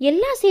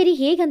 ಎಲ್ಲ ಸೇರಿ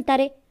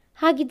ಹೇಗಂತಾರೆ,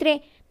 ಹಾಗಿದ್ರೆ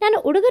ನಾನು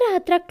ಹುಡುಗರ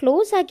ಹತ್ರ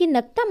ಕ್ಲೋಸ್ ಆಗಿ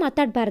ನಗ್ತಾ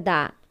ಮಾತಾಡಬಾರ್ದಾ?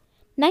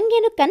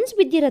 ನನಗೇನು ಕನಸು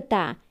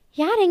ಬಿದ್ದಿರತ್ತಾ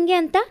ಯಾರು ಹೆಂಗೆ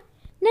ಅಂತ?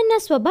 ನನ್ನ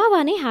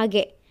ಸ್ವಭಾವನೇ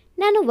ಹಾಗೆ.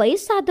 ನಾನು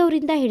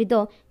ವಯಸ್ಸಾದವರಿಂದ ಹಿಡಿದು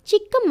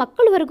ಚಿಕ್ಕ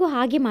ಮಕ್ಕಳವರೆಗೂ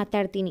ಹಾಗೆ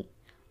ಮಾತಾಡ್ತೀನಿ.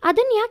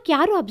 ಅದನ್ನು ಯಾಕೆ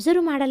ಯಾರೂ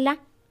ಅಬ್ಸರ್ವ್ ಮಾಡಲ್ಲ?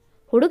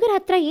 ಹುಡುಗರ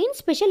ಹತ್ರ ಏನು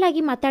ಸ್ಪೆಷಲ್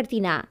ಆಗಿ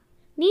ಮಾತಾಡ್ತೀನಾ?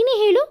 ನೀನೇ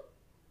ಹೇಳು.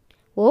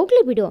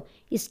 ಹೋಗ್ಲಿ ಬಿಡು,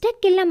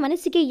 ಇಷ್ಟಕ್ಕೆಲ್ಲ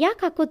ಮನಸ್ಸಿಗೆ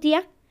ಯಾಕೆ ಹಾಕೋತೀಯ?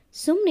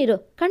 ಸುಮ್ಮನಿರು,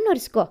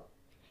 ಕಣ್ಣೊರೆಸ್ಕೋ.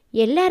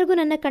 ಎಲ್ಲರಿಗೂ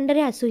ನನ್ನ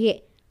ಕಂಡರೆ ಅಸೂಯೆ,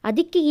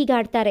 ಅದಕ್ಕೆ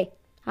ಹೀಗಾಡ್ತಾರೆ.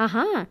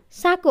 ಆಹಾ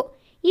ಸಾಕು,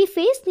 ಈ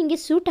ಫೇಸ್ ನಿಂಗೆ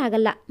ಸೂಟ್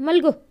ಆಗಲ್ಲ,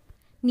 ಮಲ್ಗು.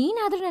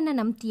 ನೀನಾದರೂ ನನ್ನ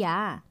ನಂಬ್ತೀಯಾ?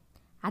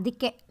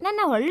 ಅದಕ್ಕೆ ನನ್ನ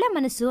ಒಳ್ಳೆ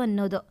ಮನಸ್ಸು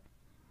ಅನ್ನೋದು.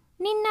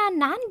 ನಿನ್ನ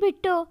ನಾನು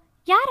ಬಿಟ್ಟು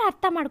ಯಾರು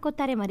ಅರ್ಥ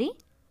ಮಾಡ್ಕೋತಾರೆ ಮರಿ?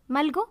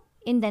 ಮಲ್ಗು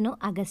ಎಂದನು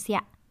ಅಗಸ್ಯ.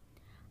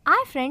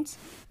 ಆಯ್ ಫ್ರೆಂಡ್ಸ್,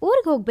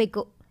 ಊರಿಗೆ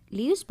ಹೋಗಬೇಕು,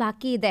 ಲೀವ್ಸ್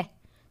ಬಾಕಿ ಇದೆ.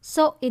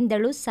 ಸೊ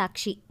ಎಂದಳು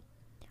ಸಾಕ್ಷಿ.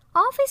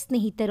 ಆಫೀಸ್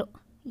ಸ್ನೇಹಿತರು.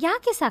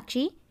 ಯಾಕೆ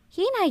ಸಾಕ್ಷಿ,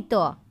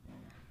 ಏನಾಯಿತು?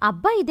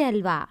 ಹಬ್ಬ ಇದೆ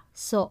ಅಲ್ವಾ,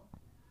 ಸೊ.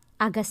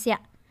 ಅಗಸ್ಯ.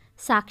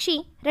 ಸಾಕ್ಷಿ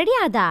ರೆಡಿ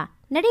ಆದ?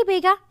 ನಡಿ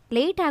ಬೇಗ,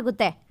 ಲೇಟ್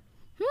ಆಗುತ್ತೆ.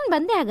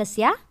 ಬಂದೆ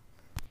ಅಗಸ್ಯ.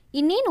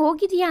 ಇನ್ನೇನು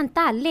ಹೋಗಿದೀಯಾ ಅಂತ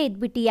ಅಲ್ಲೇ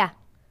ಇದ್ಬಿಟ್ಟೀಯಾ?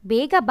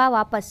 ಬೇಗ ಬಾ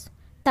ವಾಪಸ್.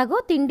 ತಗೋ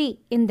ತಿಂಡಿ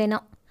ಎಂದೆನೋ.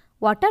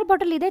 ವಾಟರ್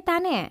ಬಾಟಲ್ ಇದೆ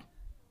ತಾನೇ?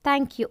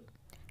 Thank you.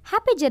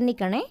 ಹ್ಯಾಪಿ ಜರ್ನಿ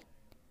ಕಣೆ.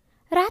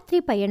 ರಾತ್ರಿ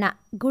ಪಯಣ.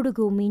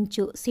 ಗುಡುಗು,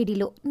 ಮಿಂಚು,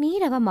 ಸಿಡಿಲು,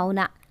 ನೀರವ ಮೌನ.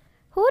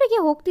 ಊರಿಗೆ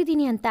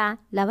ಹೋಗ್ತಿದ್ದೀನಿ ಅಂತ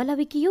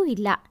ಲವಲವಿಕೆಯೂ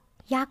ಇಲ್ಲ.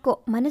 ಯಾಕೋ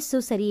ಮನಸ್ಸು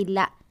ಸರಿಯಿಲ್ಲ.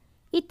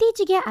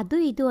 ಇತ್ತೀಚೆಗೆ ಅದು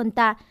ಇದು ಅಂತ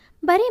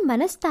ಬರೀ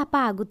ಮನಸ್ತಾಪ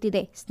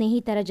ಆಗುತ್ತಿದೆ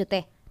ಸ್ನೇಹಿತರ ಜೊತೆ.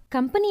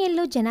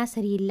 ಕಂಪನಿಯಲ್ಲೂ ಜನ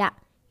ಸರಿಯಿಲ್ಲ.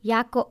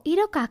 ಯಾಕೋ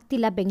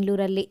ಇರೋಕ್ಕಾಗ್ತಿಲ್ಲ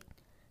ಬೆಂಗಳೂರಲ್ಲಿ.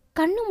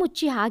 ಕಣ್ಣು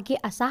ಮುಚ್ಚಿ ಹಾಗೆ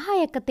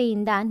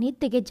ಅಸಹಾಯಕತೆಯಿಂದ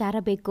ನಿದ್ದೆಗೆ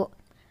ಜಾರಬೇಕು.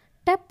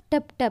 ಟಪ್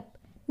ಟಪ್ ಟಪ್.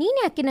 ನೀನು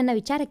ಯಾಕೆ ನನ್ನ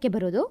ವಿಚಾರಕ್ಕೆ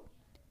ಬರೋದು?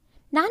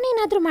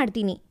 ನಾನೇನಾದರೂ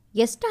ಮಾಡ್ತೀನಿ,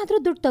 ಎಷ್ಟಾದರೂ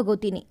ದುಡ್ಡು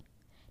ತಗೋತೀನಿ.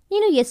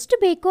 ನೀನು ಎಷ್ಟು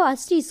ಬೇಕೋ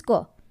ಅಷ್ಟು ಇಸ್ಕೋ.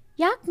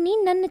 ಯಾಕೆ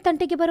ನೀನು ನನ್ನ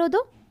ತಂಟೆಗೆ ಬರೋದು?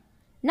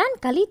 ನಾನು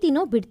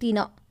ಕಲಿತೀನೋ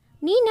ಬಿಡ್ತೀನೋ,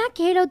 ನೀನು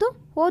ಯಾಕೆ ಹೇಳೋದು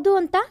ಓದು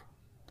ಅಂತ?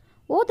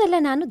 ಓದಲ್ಲ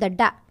ನಾನು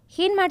ದಡ್ಡ,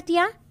 ಏನು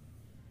ಮಾಡ್ತೀಯಾ?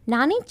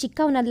 ನಾನೇನು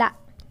ಚಿಕ್ಕವನಲ್ಲ.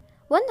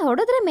 ಒಂದು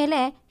ಹೊಡೆದ್ರ ಮೇಲೆ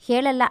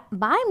ಹೇಳಲ್ಲ,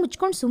 ಬಾಯಿ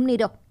ಮುಚ್ಕೊಂಡು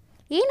ಸುಮ್ಮನಿರೋ.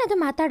 ಏನದು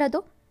ಮಾತಾಡೋದು?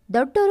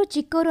 ದೊಡ್ಡವರು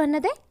ಚಿಕ್ಕವರು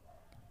ಅನ್ನೋದೇ?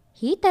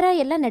 ಈ ಥರ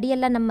ಎಲ್ಲ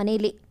ನಡೆಯಲ್ಲ ನಮ್ಮ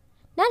ಮನೇಲಿ.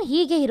 ನಾನು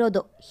ಹೀಗೆ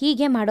ಇರೋದು,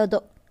 ಹೀಗೆ ಮಾಡೋದು.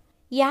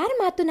 ಯಾರ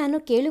ಮಾತು ನಾನು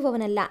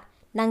ಕೇಳುವವನಲ್ಲ.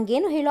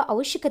 ನನಗೇನು ಹೇಳೋ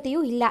ಅವಶ್ಯಕತೆಯೂ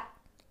ಇಲ್ಲ.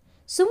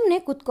 ಸುಮ್ಮನೆ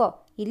ಕೂತ್ಕೋ,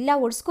 ಇಲ್ಲ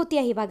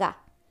ಒಡ್ಸ್ಕೋತೀಯ ಇವಾಗ.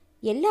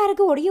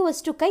 ಎಲ್ಲರಿಗೂ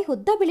ಒಡೆಯುವಷ್ಟು ಕೈ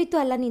ಉದ್ದ ಬೆಳೀತು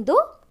ಅಲ್ಲ ನಿಂದು.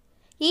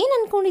 ಏನು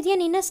ಅಂದ್ಕೊಂಡಿದ್ಯಾ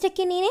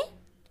ನಿನ್ನಷ್ಟಕ್ಕೆ ನೀನೇ?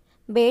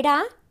 ಬೇಡ,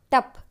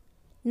 ಟಪ್.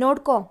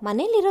 ನೋಡ್ಕೋ,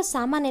 ಮನೇಲಿರೋ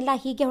ಸಾಮಾನೆಲ್ಲ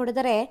ಹೀಗೆ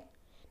ಹೊಡೆದರೆ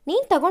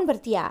ನೀನು ತಗೊಂಡು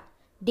ಬರ್ತೀಯಾ?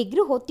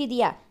 ಡಿಗ್ರಿ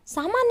ಓದ್ತಿದೀಯಾ,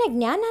 ಸಾಮಾನ್ಯ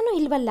ಜ್ಞಾನನೂ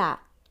ಇಲ್ವಲ್ಲ.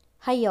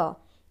 ಅಯ್ಯೋ,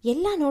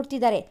 ಎಲ್ಲ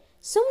ನೋಡ್ತಿದ್ದಾರೆ.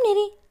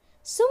 ಸುಮ್ಮನಿರಿ,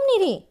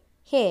 ಸುಮ್ಮನಿರಿ.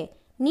 ಹೇ,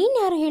 ನೀನು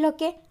ಯಾರು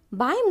ಹೇಳೋಕ್ಕೆ?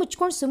 ಬಾಯಿ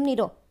ಮುಚ್ಕೊಂಡು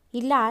ಸುಮ್ಮನಿರು,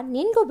 ಇಲ್ಲ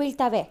ನಿನಗೂ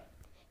ಬೀಳ್ತಾವೆ.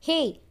 ಹೇ,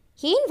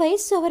 ಏನು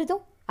ವಯಸ್ಸು ಅವರದು?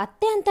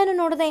 ಅತ್ತೆ ಅಂತಲೂ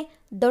ನೋಡದೆ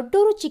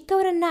ದೊಡ್ಡವರು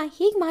ಚಿಕ್ಕವರನ್ನ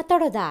ಹೀಗೆ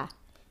ಮಾತಾಡೋದಾ?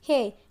 ಹೇ,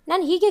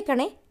 ನಾನು ಹೀಗೆ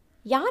ಕಣೆ,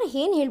 ಯಾರು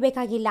ಏನು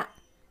ಹೇಳಬೇಕಾಗಿಲ್ಲ.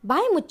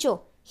 ಬಾಯಿ ಮುಚ್ಚು.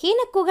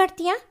 ಏನಕ್ಕೆ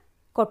ಕೂಗಾಡ್ತೀಯಾ?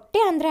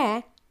 ಕೊಟ್ಟೆ ಅಂದರೆ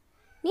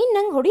ನೀನು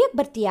ನಂಗೆ ಹೊಡಿಯೋಕ್ಕೆ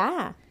ಬರ್ತೀಯಾ?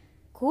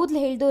 ಕೂದಲು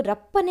ಹಿಡಿದು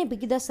ರಪ್ಪನೆ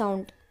ಬಿಗಿದ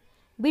ಸೌಂಡ್.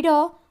 ಬಿಡೋ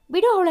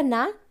ಬಿಡೋ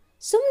ಅವಳನ್ನು.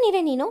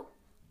 ಸುಮ್ಮನಿರೆ ನೀನು.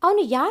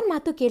 ಅವನು ಯಾರ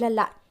ಮಾತು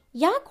ಕೇಳಲ್ಲ.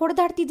 ಯಾಕೆ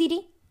ಹೊಡೆದಾಡ್ತಿದ್ದೀರಿ?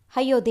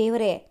 ಅಯ್ಯೋ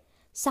ದೇವರೇ,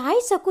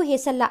 ಸಾಯಿಸೋಕ್ಕೂ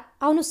ಹೇಸಲ್ಲ.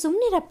 ಅವನು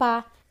ಸುಮ್ಮನಿರಪ್ಪ.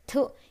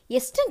 ಥು,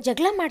 ಎಷ್ಟು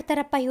ಜಗಳ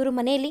ಮಾಡ್ತಾರಪ್ಪ ಇವರು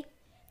ಮನೆಯಲ್ಲಿ.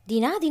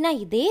 ದಿನಾ ದಿನ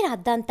ಇದೇ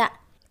ರಾದ್ದಾಂತ.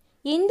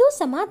 ಎಂದೂ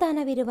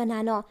ಸಮಾಧಾನವಿರುವ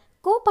ನಾನು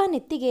ಕೋಪ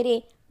ನೆತ್ತಿಗೇರಿ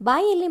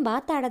ಬಾಯಲ್ಲಿ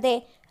ಮಾತಾಡದೆ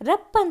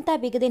ರಪ್ಪಂತ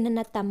ಬಿಗದೆ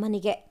ನನ್ನ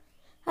ತಮ್ಮನಿಗೆ.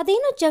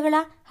 ಅದೇನು ಜಗಳ,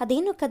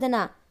 ಅದೇನು ಕದನ.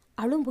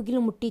 ಅಳು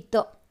ಮುಗಿಲು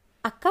ಮುಟ್ಟಿತ್ತು.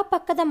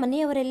 ಅಕ್ಕಪಕ್ಕದ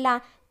ಮನೆಯವರೆಲ್ಲ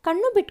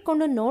ಕಣ್ಣು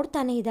ಬಿಟ್ಕೊಂಡು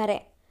ನೋಡ್ತಾನೆ ಇದ್ದಾರೆ.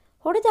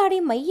 ಹೊಡೆದಾಡಿ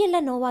ಮೈಯೆಲ್ಲ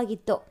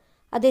ನೋವಾಗಿತ್ತು.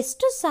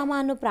 ಅದೆಷ್ಟು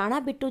ಸಾಮಾನು ಪ್ರಾಣ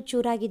ಬಿಟ್ಟು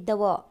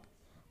ಚೂರಾಗಿದ್ದವೋ.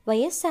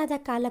 ವಯಸ್ಸಾದ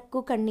ಕಾಲಕ್ಕೂ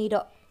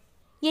ಕಣ್ಣೀರು.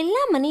 ಎಲ್ಲ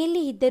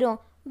ಮನೆಯಲ್ಲಿ ಇದ್ದರೂ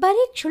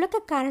ಬರೀ ಕ್ಷುಳಕ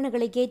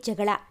ಕಾರಣಗಳಿಗೆ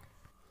ಜಗಳ.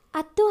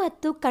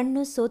 ಹತ್ತು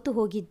ಕಣ್ಣು ಸೋತು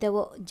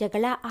ಹೋಗಿದ್ದವು.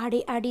 ಜಗಳ ಆಡಿ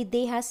ಆಡಿ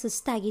ದೇಹ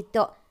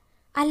ಸುಸ್ತಾಗಿತ್ತು.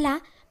 ಅಲ್ಲ,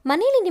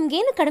 ಮನೇಲಿ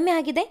ನಿಮಗೇನು ಕಡಿಮೆ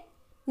ಆಗಿದೆ?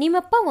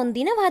 ನಿಮ್ಮಪ್ಪ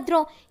ಒಂದಿನವಾದರೂ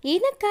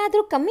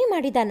ಏನಕ್ಕಾದರೂ ಕಮ್ಮಿ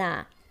ಮಾಡಿದಾನಾ?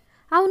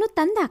 ಅವನು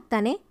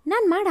ತಂದಾಕ್ತಾನೆ,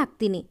 ನಾನು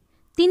ಮಾಡಾಕ್ತೀನಿ.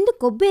 ತಿಂದು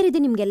ಕೊಬ್ಬೇರಿದೆ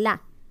ನಿಮಗೆಲ್ಲ.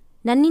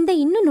 ನನ್ನಿಂದ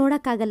ಇನ್ನೂ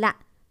ನೋಡೋಕ್ಕಾಗಲ್ಲ.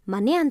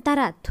 ಮನೆ ಅಂತಾರ,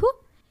 ಥೂ.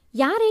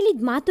 ಯಾರು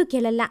ಹೇಳಿದ ಮಾತು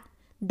ಕೇಳಲ್ಲ.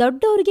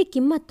 ದೊಡ್ಡವ್ರಿಗೆ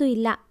ಕಿಮ್ಮತ್ತು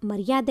ಇಲ್ಲ,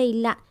 ಮರ್ಯಾದೆ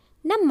ಇಲ್ಲ.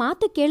 ನಮ್ಮ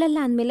ಮಾತು ಕೇಳಲ್ಲ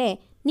ಅಂದಮೇಲೆ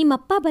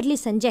ನಿಮ್ಮಪ್ಪ ಬರಲಿ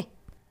ಸಂಜೆ.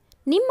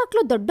 ನಿಮ್ಮ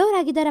ಮಕ್ಕಳು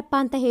ದೊಡ್ಡವರಾಗಿದ್ದಾರಪ್ಪ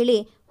ಅಂತ ಹೇಳಿ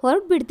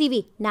ಹೊರಡ್ಬಿಡ್ತೀವಿ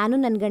ನಾನು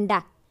ನನ್ನ ಗಂಡ.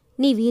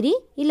 ನೀವಿರಿ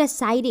ಇಲ್ಲ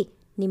ಸಾಯಿರಿ.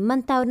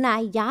 ನಿಮ್ಮಂಥವ್ರನ್ನ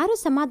ಯಾರು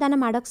ಸಮಾಧಾನ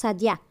ಮಾಡೋಕ್ಕೆ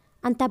ಸಾಧ್ಯ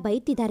ಅಂತ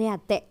ಬೈತಿದ್ದಾರೆ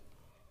ಅತ್ತೆ.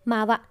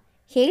 ಮಾವ,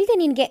 ಹೇಳ್ದೆ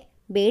ನಿನಗೆ,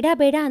 ಬೇಡ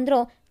ಬೇಡ ಅಂದರೂ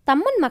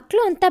ತಮ್ಮನ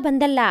ಮಕ್ಕಳು ಅಂತ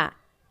ಬಂದಲ್ಲ.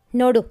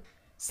 ನೋಡು,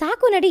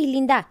 ಸಾಕು ನಡಿ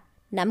ಇಲ್ಲಿಂದ.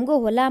 ನಮಗೂ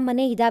ಹೊಲ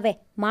ಮನೆ ಇದ್ದಾವೆ,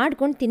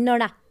 ಮಾಡ್ಕೊಂಡು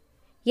ತಿನ್ನೋಣ.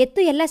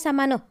 ಎತ್ತು ಎಲ್ಲ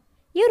ಸಾಮಾನು.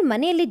 ಇವ್ರ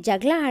ಮನೆಯಲ್ಲಿ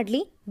ಜಗಳ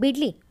ಆಡಲಿ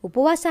ಬಿಡಲಿ,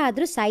 ಉಪವಾಸ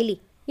ಆದರೂ ಸಾಯ್ಲಿ.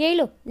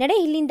 ಹೇಳು, ನಡೆ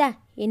ಇಲ್ಲಿಂದ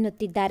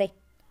ಎನ್ನುತ್ತಿದ್ದಾರೆ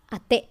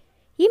ಅತ್ತೆ.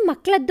 ಈ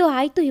ಮಕ್ಕಳದ್ದು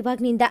ಆಯಿತು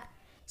ಇವಾಗ್ನಿಂದ.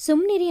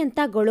 ಸುಮ್ಮನಿರಿ ಅಂತ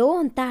ಗೊಳೋ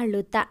ಅಂತ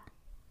ಅಳ್ಳುತ್ತಾ.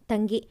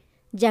 ತಂಗಿ,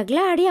 ಜಗಳ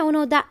ಆಡಿ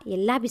ಅವನೋದ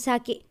ಎಲ್ಲ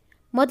ಬಿಸಾಕಿ.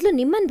 ಮೊದಲು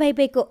ನಿಮ್ಮನ್ನು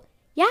ಬೈಬೇಕು.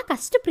 ಯಾಕೆ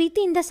ಅಷ್ಟು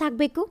ಪ್ರೀತಿಯಿಂದ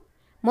ಸಾಗಬೇಕು?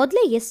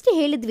 ಮೊದಲೇ ಎಷ್ಟು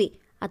ಹೇಳಿದ್ವಿ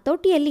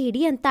ಹತೋಟಿಯಲ್ಲಿ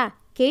ಹಿಡಿ ಅಂತ,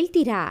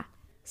 ಕೇಳ್ತೀರಾ?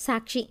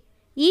 ಸಾಕ್ಷಿ,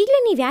 ಈಗಲೇ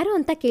ನೀವ್ಯಾರು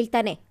ಅಂತ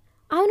ಕೇಳ್ತಾನೆ.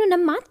 ಅವನು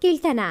ನಮ್ಮ ಮಾತು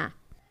ಕೇಳ್ತಾನಾ?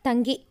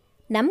 ತಂಗಿ,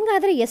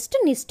 ನಮಗಾದರೆ ಎಷ್ಟು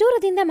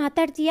ನಿಷ್ಠೂರದಿಂದ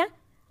ಮಾತಾಡ್ತೀಯಾ?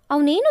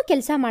 ಅವನೇನು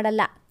ಕೆಲಸ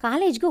ಮಾಡಲ್ಲ,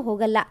 ಕಾಲೇಜ್ಗೂ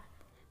ಹೋಗಲ್ಲ.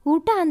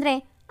 ಊಟ ಅಂದರೆ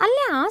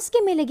ಅಲ್ಲೇ ಹಾಸಿಗೆ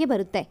ಮೇಲೆಗೆ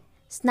ಬರುತ್ತೆ.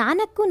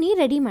 ಸ್ನಾನಕ್ಕೂ ನೀರು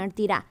ರೆಡಿ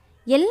ಮಾಡ್ತೀರಾ,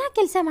 ಎಲ್ಲ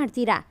ಕೆಲಸ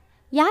ಮಾಡ್ತೀರಾ.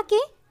 ಯಾಕೆ?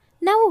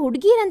 ನಾವು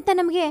ಹುಡುಗೀರಂತ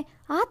ನಮಗೆ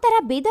ಆ ಥರ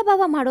ಭೇದ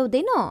ಭಾವ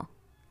ಮಾಡೋದೇನೋ?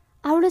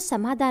 ಅವಳು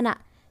ಸಮಾಧಾನ.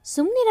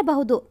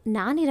 ಸುಮ್ಮನಿರಬಹುದು,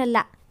 ನಾನಿರಲ್ಲ,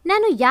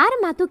 ನಾನು ಯಾರ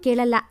ಮಾತು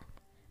ಕೇಳಲ್ಲ.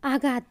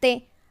 ಆಗ ಅತ್ತೆ,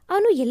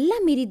 ಅವನು ಎಲ್ಲ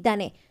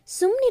ಮೀರಿದ್ದಾನೆ,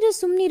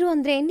 ಸುಮ್ಮನಿರು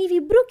ಅಂದರೆ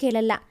ನೀವಿಬ್ಬರೂ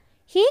ಕೇಳಲ್ಲ.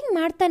 ಹೇಗೆ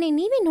ಮಾಡ್ತಾನೆ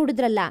ನೀವೇ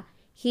ನೋಡಿದ್ರಲ್ಲ.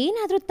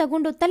 ಏನಾದರೂ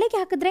ತಗೊಂಡು ತಲೆಗೆ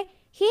ಹಾಕಿದ್ರೆ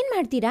ಏನು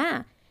ಮಾಡ್ತೀರಾ?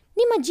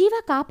 ನಿಮ್ಮ ಜೀವ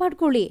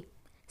ಕಾಪಾಡ್ಕೊಳ್ಳಿ.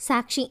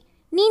 ಸಾಕ್ಷಿ,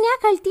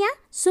 ನೀನ್ಯಾಕೆ ಅಳ್ತೀಯಾ?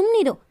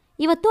 ಸುಮ್ಮನಿರು.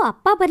 ಇವತ್ತು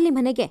ಅಪ್ಪ ಬರಲಿ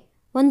ಮನೆಗೆ.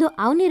 ಒಂದು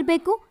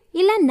ಅವನಿರಬೇಕು,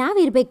 ಇಲ್ಲ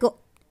ನಾವಿರಬೇಕು.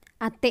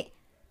 ಅತ್ತೆ,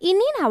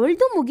 ಇನ್ನೇನು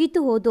ಅವಳದು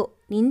ಮುಗೀತು ಹೋದು,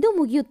 ನಿಂದು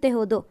ಮುಗಿಯುತ್ತೆ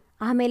ಹೋದು.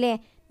 ಆಮೇಲೆ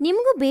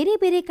ನಿಮಗೂ ಬೇರೆ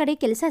ಬೇರೆ ಕಡೆ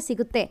ಕೆಲಸ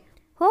ಸಿಗುತ್ತೆ,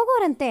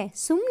 ಹೋಗೋರಂತೆ.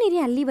 ಸುಮ್ಮನಿರಿ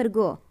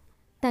ಅಲ್ಲಿವರೆಗೂ.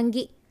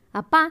 ತಂಗಿ,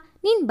 ಅಪ್ಪ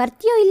ನೀನು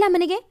ಬರ್ತೀಯೋ ಇಲ್ಲ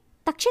ಮನೆಗೆ?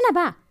 ತಕ್ಷಣ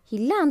ಬಾ,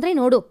 ಇಲ್ಲ ಅಂದರೆ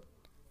ನೋಡು.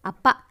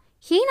 ಅಪ್ಪ,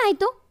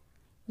 ಏನಾಯಿತು?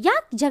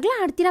 ಯಾಕೆ ಜಗಳ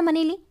ಆಡ್ತೀರಾ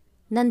ಮನೇಲಿ?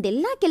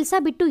 ನಂದೆಲ್ಲ ಕೆಲಸ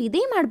ಬಿಟ್ಟು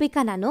ಇದೇ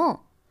ಮಾಡಬೇಕಾ ನಾನು?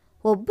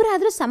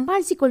 ಒಬ್ಬರಾದರೂ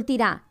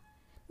ಸಂಭಾಳಿಸಿಕೊಳ್ತೀರಾ?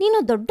 ನೀನು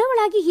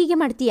ದೊಡ್ಡವಳಾಗಿ ಹೀಗೆ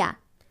ಮಾಡ್ತೀಯಾ?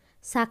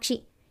 ಸಾಕ್ಷಿ,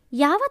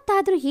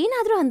 ಯಾವತ್ತಾದರೂ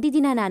ಏನಾದರೂ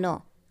ಅಂದಿದ್ದೀನಾ ನಾನು?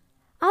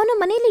 ಅವನು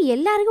ಮನೇಲಿ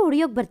ಎಲ್ಲರಿಗೂ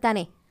ಹೊಡೆಯೋಕೆ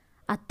ಬರ್ತಾನೆ.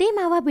 ಅತ್ತೆ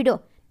ಮಾವ ಬಿಡು,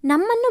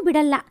 ನಮ್ಮನ್ನು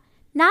ಬಿಡಲ್ಲ.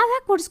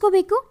 ನಾವ್ಯಾಕೆ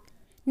ಕೊಡಿಸ್ಕೋಬೇಕು?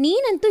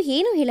 ನೀನಂತೂ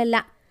ಏನೂ ಹೇಳಲ್ಲ.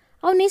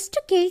 ಅವನೆಷ್ಟು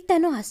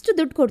ಕೇಳ್ತಾನೋ ಅಷ್ಟು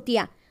ದುಡ್ಡು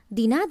ಕೊಡ್ತೀಯ.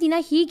 ದಿನ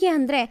ಹೀಗೆ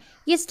ಅಂದರೆ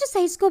ಎಷ್ಟು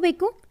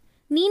ಸಹಿಸ್ಕೋಬೇಕು?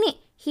 ನೀನೇ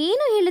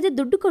ಏನೂ ಹೇಳದೆ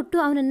ದುಡ್ಡು ಕೊಟ್ಟು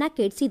ಅವನನ್ನು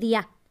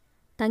ಕೆಡ್ಸಿದೀಯಾ?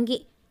 ತಂಗಿ,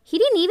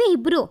 ಹಿರಿ ನೀವೇ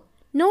ಇಬ್ಬರು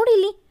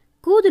ನೋಡಿಲ್ಲಿ,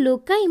 ಕೂದಲು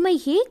ಕೈ ಮೈ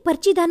ಹೇಗೆ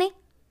ಪರ್ಚಿದಾನೆ.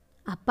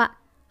 ಅಪ್ಪ,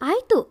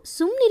 ಆಯಿತು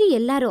ಸುಮ್ಮನಿರಿ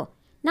ಎಲ್ಲರೂ,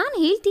 ನಾನು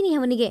ಹೇಳ್ತೀನಿ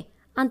ಅವನಿಗೆ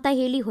ಅಂತ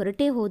ಹೇಳಿ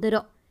ಹೊರಟೇ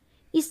ಹೋದರೋ.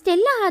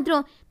 ಇಷ್ಟೆಲ್ಲ ಆದರೂ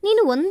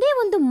ನೀನು ಒಂದೇ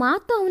ಒಂದು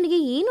ಮಾತು ಅವನಿಗೆ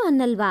ಏನು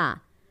ಅನ್ನಲ್ವಾ?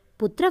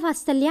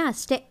 ಪುತ್ರವಾತ್ಸಲ್ಯ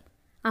ಅಷ್ಟೇ.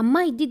 ಅಮ್ಮ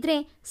ಇದ್ದಿದ್ರೆ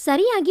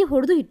ಸರಿಯಾಗಿ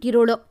ಹೊಡೆದು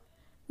ಇಟ್ಟಿರೋಳು.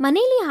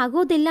 ಮನೇಲಿ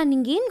ಆಗೋದೆಲ್ಲ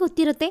ನಿಂಗೇನು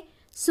ಗೊತ್ತಿರುತ್ತೆ?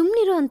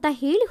 ಸುಮ್ಮನಿರು ಅಂತ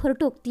ಹೇಳಿ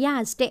ಹೊರಟು ಹೋಗ್ತೀಯಾ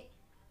ಅಷ್ಟೇ.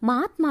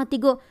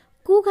 ಮಾತಿಗೂ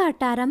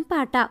ಕೂಗಾಟ,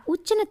 ರಂಪಾಟ,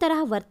 ಹುಚ್ಚನ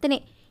ತರಹ ವರ್ತನೆ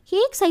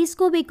ಹೇಗೆ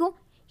ಸಹಿಸ್ಕೋಬೇಕು?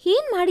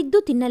 ಏನು ಮಾಡಿದ್ದು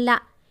ತಿನ್ನಲ್ಲ.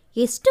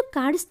 ಎಷ್ಟು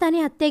ಕಾಡಿಸ್ತಾನೆ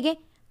ಅತ್ತೆಗೆ.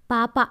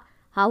 ಪಾಪ,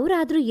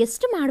 ಅವರಾದರೂ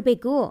ಎಷ್ಟು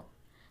ಮಾಡಬೇಕು?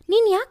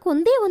 ನೀನು ಯಾಕೆ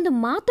ಒಂದೇ ಒಂದು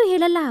ಮಾತು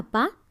ಹೇಳಲ್ಲ ಅಪ್ಪ?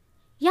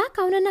 ಯಾಕೆ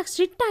ಅವನನ್ನು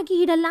ಸ್ಟ್ರಿಕ್ಟಾಗಿ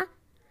ಇಡಲ್ಲ?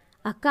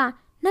 ಅಕ್ಕ,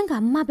 ನಂಗೆ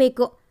ಅಮ್ಮ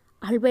ಬೇಕು,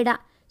 ಅಳ್ಬೇಡ,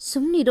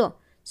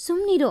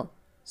 ಸುಮ್ಮನಿರು.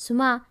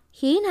 ಸುಮಾ,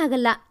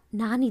 ಏನಾಗಲ್ಲ,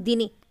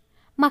 ನಾನಿದ್ದೀನಿ.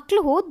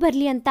 ಮಕ್ಕಳು ಓದ್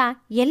ಬರಲಿ ಅಂತ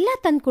ಎಲ್ಲ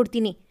ತಂದು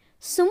ಕೊಡ್ತೀನಿ.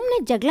 ಸುಮ್ಮನೆ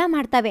ಜಗಳ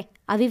ಮಾಡ್ತಾವೆ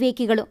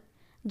ಅವಿವೇಕಿಗಳು.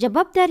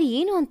 ಜವಾಬ್ದಾರಿ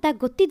ಏನು ಅಂತ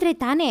ಗೊತ್ತಿದ್ರೆ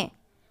ತಾನೇ.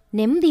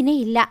 ನೆಮ್ಮದಿನೇ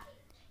ಇಲ್ಲ.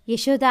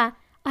 ಯಶೋದ,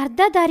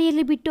 ಅರ್ಧ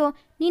ದಾರಿಯಲ್ಲಿ ಬಿಟ್ಟು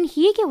ನೀನು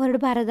ಹೀಗೆ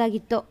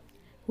ಹೊರಡಬಾರದಾಗಿತ್ತು.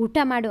 ಊಟ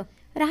ಮಾಡು,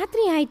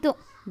 ರಾತ್ರಿ ಆಯಿತು.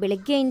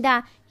 ಬೆಳಗ್ಗೆಯಿಂದ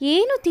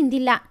ಏನೂ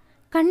ತಿಂದಿಲ್ಲ.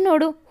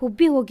 ಕಣ್ಣೋಡು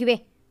ಹುಬ್ಬಿ ಹೋಗಿವೆ.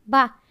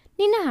 ಬಾ,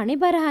 ನಿನ್ನ ಹಣೆ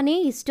ಬರಹನೇ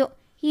ಇಷ್ಟು.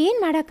 ಏನು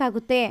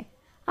ಮಾಡೋಕ್ಕಾಗುತ್ತೆ?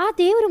 ಆ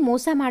ದೇವರು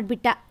ಮೋಸ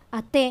ಮಾಡಿಬಿಟ್ಟ.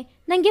 ಅತ್ತೆ,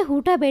 ನನಗೆ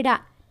ಊಟ ಬೇಡ.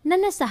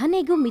 ನನ್ನ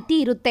ಸಹನೆಗೂ ಮಿತಿ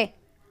ಇರುತ್ತೆ.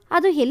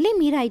 ಅದು ಎಲ್ಲೇ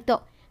ಮೀರಾಯ್ತೋ.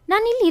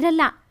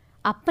 ನಾನಿಲ್ಲಿರಲ್ಲ.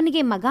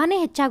 ಅಪ್ಪನಿಗೆ ಮಗಾನೇ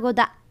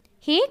ಹೆಚ್ಚಾಗೋದ.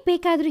 ಹೇಗೆ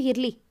ಬೇಕಾದರೂ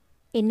ಇರಲಿ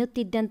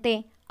ಎನ್ನುತ್ತಿದ್ದಂತೆ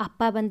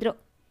ಅಪ್ಪ ಬಂದರು.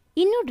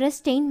 ಇನ್ನೂ ಡ್ರೆಸ್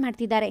ಚೇಂಜ್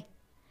ಮಾಡ್ತಿದ್ದಾರೆ.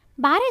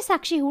 ಬಾರೆ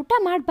ಸಾಕ್ಷಿ, ಊಟ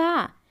ಮಾಡ್ಬಾ.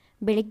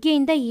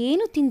 ಬೆಳಗ್ಗೆಯಿಂದ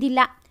ಏನೂ ತಿಂದಿಲ್ಲ,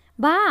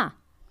 ಬಾ.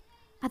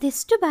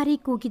 ಅದೆಷ್ಟು ಬಾರಿ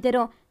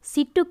ಕೂಗಿದರೋ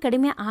ಸಿಟ್ಟು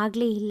ಕಡಿಮೆ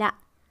ಆಗಲೇ ಇಲ್ಲ.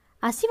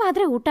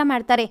 ಹಸಿವಾದರೆ ಊಟ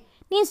ಮಾಡ್ತಾರೆ.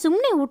 ನೀನು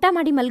ಸುಮ್ಮನೆ ಊಟ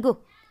ಮಾಡಿ ಮಲ್ಗು.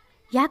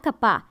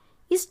 ಯಾಕಪ್ಪ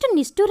ಇಷ್ಟು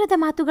ನಿಷ್ಠೂರದ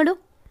ಮಾತುಗಳು?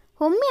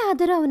 ಒಮ್ಮೆ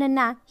ಆದರೂ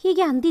ಅವನನ್ನು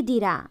ಹೀಗೆ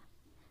ಅಂದಿದ್ದೀರಾ?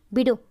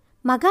 ಬಿಡು,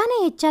 ಮಗಾನೇ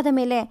ಹೆಚ್ಚಾದ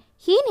ಮೇಲೆ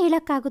ಏನು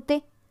ಹೇಳೋಕ್ಕಾಗುತ್ತೆ?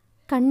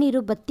 ಕಣ್ಣೀರು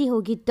ಬತ್ತಿ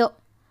ಹೋಗಿತ್ತು.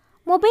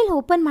 ಮೊಬೈಲ್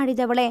ಓಪನ್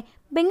ಮಾಡಿದವಳೆ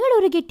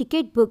ಬೆಂಗಳೂರಿಗೆ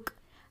ಟಿಕೆಟ್ ಬುಕ್.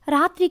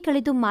 ರಾತ್ರಿ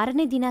ಕಳೆದು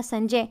ಮಾರನೇ ದಿನ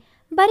ಸಂಜೆ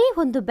ಬರೀ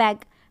ಒಂದು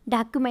ಬ್ಯಾಗ್,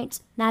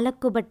 ಡಾಕ್ಯುಮೆಂಟ್ಸ್,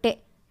 4 ಬಟ್ಟೆ.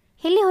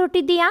 ಎಲ್ಲಿ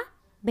ಹೊರಟಿದ್ದೀಯಾ?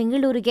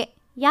 ಬೆಂಗಳೂರಿಗೆ.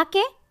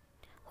 ಯಾಕೆ?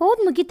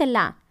 ಹೋದ್ ಮುಗಿತಲ್ಲ.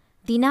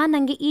 ದಿನ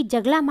ನನಗೆ ಈ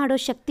ಜಗಳ ಮಾಡೋ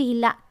ಶಕ್ತಿ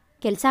ಇಲ್ಲ.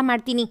 ಕೆಲಸ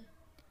ಮಾಡ್ತೀನಿ.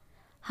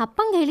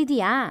 ಅಪ್ಪಂಗೆ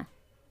ಹೇಳಿದೀಯಾ?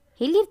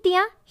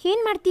 ಎಲ್ಲಿರ್ತೀಯಾ?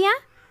 ಏನು ಮಾಡ್ತೀಯಾ?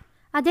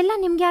 ಅದೆಲ್ಲ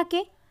ನಿಮ್ಗೆ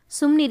ಯಾಕೆ?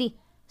 ಸುಮ್ಮನಿರಿ.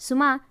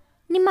 ಸುಮಾ,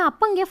 ನಿಮ್ಮ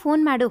ಅಪ್ಪಂಗೆ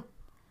ಫೋನ್ ಮಾಡು.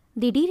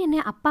 ದಿಢೀರನೆ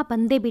ಅಪ್ಪ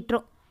ಬಂದೇ ಬಿಟ್ರು.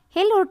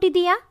 ಎಲ್ಲಿ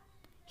ಹೊರಟಿದ್ದೀಯಾ?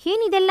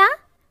 ಏನಿದೆಲ್ಲ?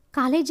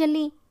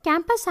 ಕಾಲೇಜಲ್ಲಿ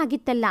ಕ್ಯಾಂಪಸ್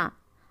ಆಗಿತ್ತಲ್ಲ,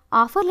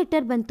 ಆಫರ್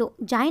ಲೆಟರ್ ಬಂತು,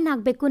 ಜಾಯಿನ್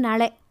ಆಗಬೇಕು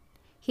ನಾಳೆ.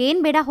 ಏನು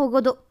ಬೇಡ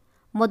ಹೋಗೋದು.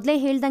 ಮೊದಲೇ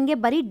ಹೇಳ್ದಂಗೆ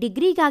ಬರೀ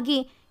ಡಿಗ್ರಿಗಾಗಿ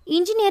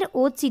ಇಂಜಿನಿಯರ್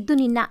ಓದಿಸಿದ್ದು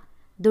ನಿನ್ನ.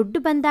 ದುಡ್ಡು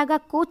ಬಂದಾಗ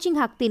ಕೋಚಿಂಗ್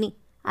ಹಾಕ್ತೀನಿ.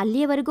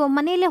 ಅಲ್ಲಿಯವರೆಗೂ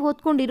ಮನೆಯಲ್ಲೇ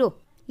ಓದ್ಕೊಂಡಿರು.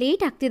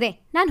 ಲೇಟ್ ಆಗ್ತಿದೆ,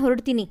 ನಾನು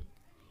ಹೊರಡ್ತೀನಿ.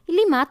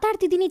 ಇಲ್ಲಿ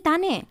ಮಾತಾಡ್ತಿದ್ದೀನಿ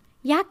ತಾನೇ?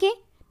 ಯಾಕೆ?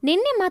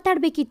 ನಿನ್ನೆ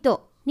ಮಾತಾಡಬೇಕಿತ್ತು,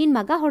 ನಿನ್ನ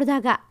ಮಗ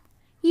ಹೊಡೆದಾಗ.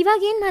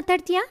 ಇವಾಗೇನು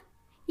ಮಾತಾಡ್ತೀಯಾ?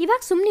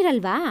 ಇವಾಗ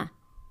ಸುಮ್ಮನಿರಲ್ವಾ?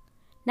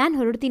 ನಾನು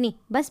ಹೊರಡ್ತೀನಿ,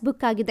 ಬಸ್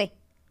ಬುಕ್ ಆಗಿದೆ.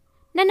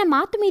 ನನ್ನ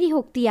ಮಾತು ಮೀರಿ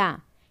ಹೋಗ್ತೀಯಾ?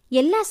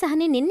 ಎಲ್ಲ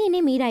ಸಹನೆ ನಿನ್ನೆನೇ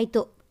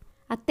ಮೀರಾಯಿತು.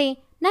 ಅತ್ತೆ,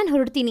 ನಾನು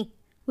ಹೊರಡ್ತೀನಿ.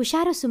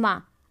 ಹುಷಾರು ಸುಮಾ.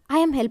 ಐ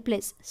ಆಮ್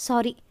ಹೆಲ್ಪ್ಲೆಸ್,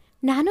 ಸಾರಿ.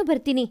 ನಾನು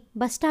ಬರ್ತೀನಿ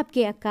ಬಸ್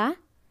ಸ್ಟಾಪ್ಗೆ ಅಕ್ಕ.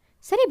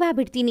 ಸರಿ, ಬಾ,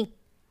 ಬಿಡ್ತೀನಿ.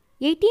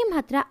 ATM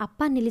ಹತ್ರ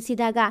ಅಪ್ಪ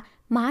ನಿಲ್ಲಿಸಿದಾಗ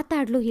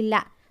ಮಾತಾಡಲೂ ಇಲ್ಲ.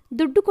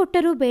 ದುಡ್ಡು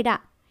ಕೊಟ್ಟರೂ ಬೇಡ,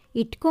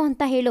 ಇಟ್ಕೋ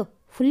ಅಂತ ಹೇಳು.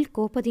 ಫುಲ್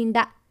ಕೋಪದಿಂದ.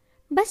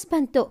 ಬಸ್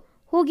ಬಂತು,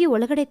 ಹೋಗಿ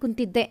ಒಳಗಡೆ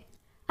ಕುಂತಿದ್ದೆ.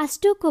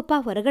 ಅಷ್ಟೂ ಕೋಪ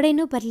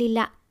ಹೊರಗಡೆನೂ ಬರಲಿಲ್ಲ.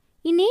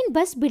 ಇನ್ನೇನು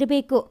ಬಸ್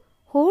ಬಿಡಬೇಕು.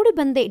 ಓಡಿ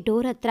ಬಂದೆ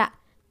ಡೋರ್ ಹತ್ರ.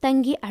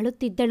 ತಂಗಿ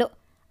ಅಳುತ್ತಿದ್ದಳು.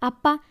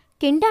 ಅಪ್ಪ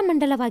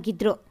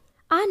ಕೆಂಡಾಮಂಡಲವಾಗಿದ್ರು.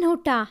 ಆ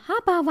ನೋಟ, ಆ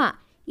ಭಾವ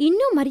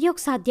ಇನ್ನೂ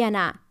ಮರೆಯೋಕ್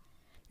ಸಾಧ್ಯನಾ?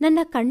 ನನ್ನ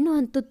ಕಣ್ಣು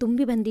ಅಂತೂ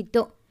ತುಂಬಿ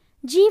ಬಂದಿತ್ತು.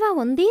 ಜೀವ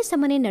ಒಂದೇ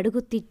ಸಮನೆ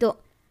ನಡುಗುತ್ತಿತ್ತು.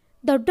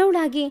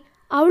 ದೊಡ್ಡವಳಾಗಿ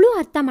ಅವಳೂ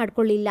ಅರ್ಥ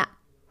ಮಾಡ್ಕೊಳ್ಳಿಲ್ಲ.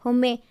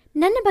 ಒಮ್ಮೆ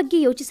ನನ್ನ ಬಗ್ಗೆ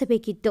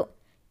ಯೋಚಿಸಬೇಕಿತ್ತು.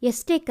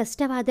 ಎಷ್ಟೇ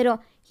ಕಷ್ಟವಾದರೂ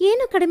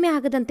ಏನೂ ಕಡಿಮೆ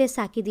ಆಗದಂತೆ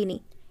ಸಾಕಿದ್ದೀನಿ.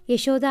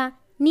 ಯಶೋಧ,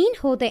 ನೀನು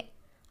ಹೋದೆ.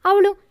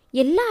 ಅವಳು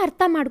ಎಲ್ಲ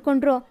ಅರ್ಥ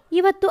ಮಾಡಿಕೊಂಡ್ರೂ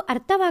ಇವತ್ತು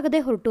ಅರ್ಥವಾಗದೆ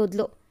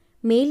ಹೊರಟೋದ್ಲು.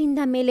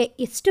 ಮೇಲಿಂದ ಮೇಲೆ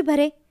ಎಷ್ಟು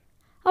ಬರೆ.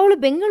 ಅವಳು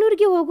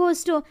ಬೆಂಗಳೂರಿಗೆ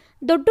ಹೋಗುವಷ್ಟು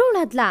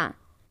ದೊಡ್ಡವಳಾದ್ಲಾ?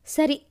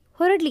 ಸರಿ,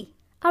 ಹೊರಡ್ಲಿ.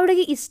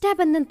 ಅವಳಿಗೆ ಇಷ್ಟ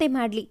ಬಂದಂತೆ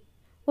ಮಾಡಲಿ.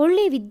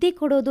 ಒಳ್ಳೆ ವಿದ್ಯೆ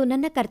ಕೊಡೋದು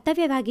ನನ್ನ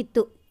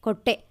ಕರ್ತವ್ಯವಾಗಿತ್ತು,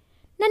 ಕೊಟ್ಟೆ.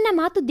 ನನ್ನ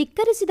ಮಾತು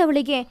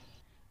ಧಿಕ್ಕರಿಸಿದವಳಿಗೆ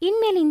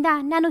ಇನ್ಮೇಲಿಂದ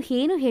ನಾನು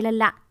ಏನೂ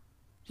ಹೇಳಲ್ಲ.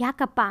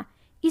 ಯಾಕಪ್ಪ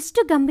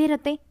ಇಷ್ಟು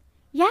ಗಂಭೀರತೆ?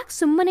 ಯಾಕೆ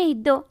ಸುಮ್ಮನೆ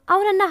ಇದ್ದೋ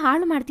ಅವನನ್ನು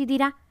ಹಾಳು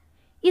ಮಾಡ್ತಿದ್ದೀರಾ?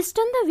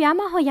 ಇಷ್ಟೊಂದು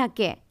ವ್ಯಾಮೋಹ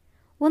ಯಾಕೆ?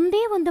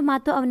 ಒಂದೇ ಒಂದು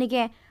ಮಾತು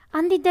ಅವನಿಗೆ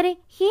ಅಂದಿದ್ದರೆ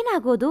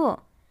ಏನಾಗೋದು?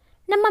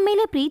 ನಮ್ಮ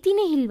ಮೇಲೆ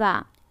ಪ್ರೀತಿನೇ ಇಲ್ವಾ?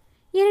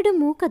 2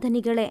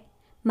 ಮೂಕದನಿಗಳೇ.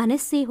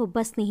 ಮನಸ್ಸೇ ಒಬ್ಬ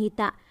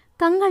ಸ್ನೇಹಿತ,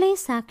 ಕಂಗಳೇ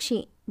ಸಾಕ್ಷಿ,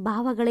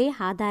 ಭಾವಗಳೇ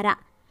ಆಧಾರ.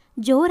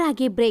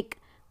 ಜೋರಾಗಿ ಬ್ರೇಕ್,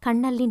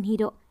 ಕಣ್ಣಲ್ಲಿ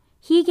ನೀರು.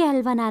 ಹೀಗೆ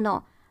ಅಲ್ವಾ ನಾನು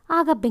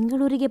ಆಗ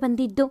ಬೆಂಗಳೂರಿಗೆ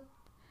ಬಂದಿದ್ದು?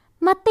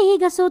 ಮತ್ತೆ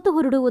ಈಗ ಸೋತು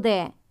ಹೊರಡುವುದೇ?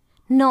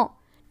 No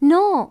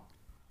no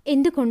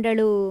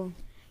ಎಂದುಕೊಂಡಳು.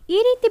 ಈ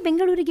ರೀತಿ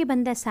ಬೆಂಗಳೂರಿಗೆ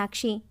ಬಂದ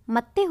ಸಾಕ್ಷಿ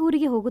ಮತ್ತೆ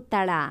ಊರಿಗೆ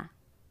ಹೋಗುತ್ತಾಳಾ?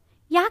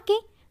 ಯಾಕೆ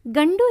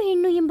ಗಂಡು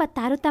ಹೆಣ್ಣು ಎಂಬ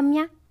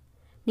ತಾರತಮ್ಯ?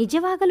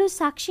 ನಿಜವಾಗಲೂ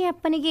ಸಾಕ್ಷಿ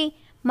ಅಪ್ಪನಿಗೆ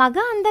ಮಗ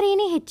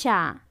ಅಂದರೇನೇ ಹೆಚ್ಚಾ?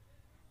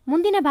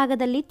 ಮುಂದಿನ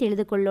ಭಾಗದಲ್ಲಿ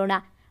ತಿಳಿದುಕೊಳ್ಳೋಣ.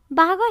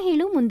 ಭಾಗ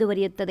 7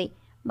 ಮುಂದುವರಿಯುತ್ತದೆ.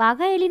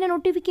 ಭಾಗ 7ನ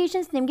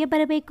ನೋಟಿಫಿಕೇಷನ್ಸ್ ನಿಮಗೆ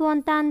ಬರಬೇಕು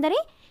ಅಂತ ಅಂದರೆ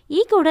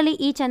ಈ ಕೂಡಲೇ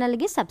ಈ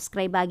ಚಾನಲ್ಗೆ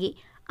ಸಬ್ಸ್ಕ್ರೈಬ್ ಆಗಿ.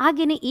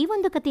 ಹಾಗೆಯೇ ಈ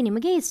ಒಂದು ಕತೆ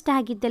ನಿಮಗೆ ಇಷ್ಟ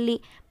ಆಗಿದ್ದಲ್ಲಿ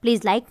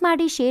ಪ್ಲೀಸ್ ಲೈಕ್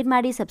ಮಾಡಿ, ಶೇರ್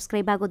ಮಾಡಿ,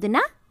 ಸಬ್ಸ್ಕ್ರೈಬ್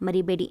ಆಗೋದನ್ನು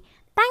ಮರಿಬೇಡಿ.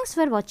 Thanks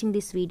for watching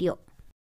this video.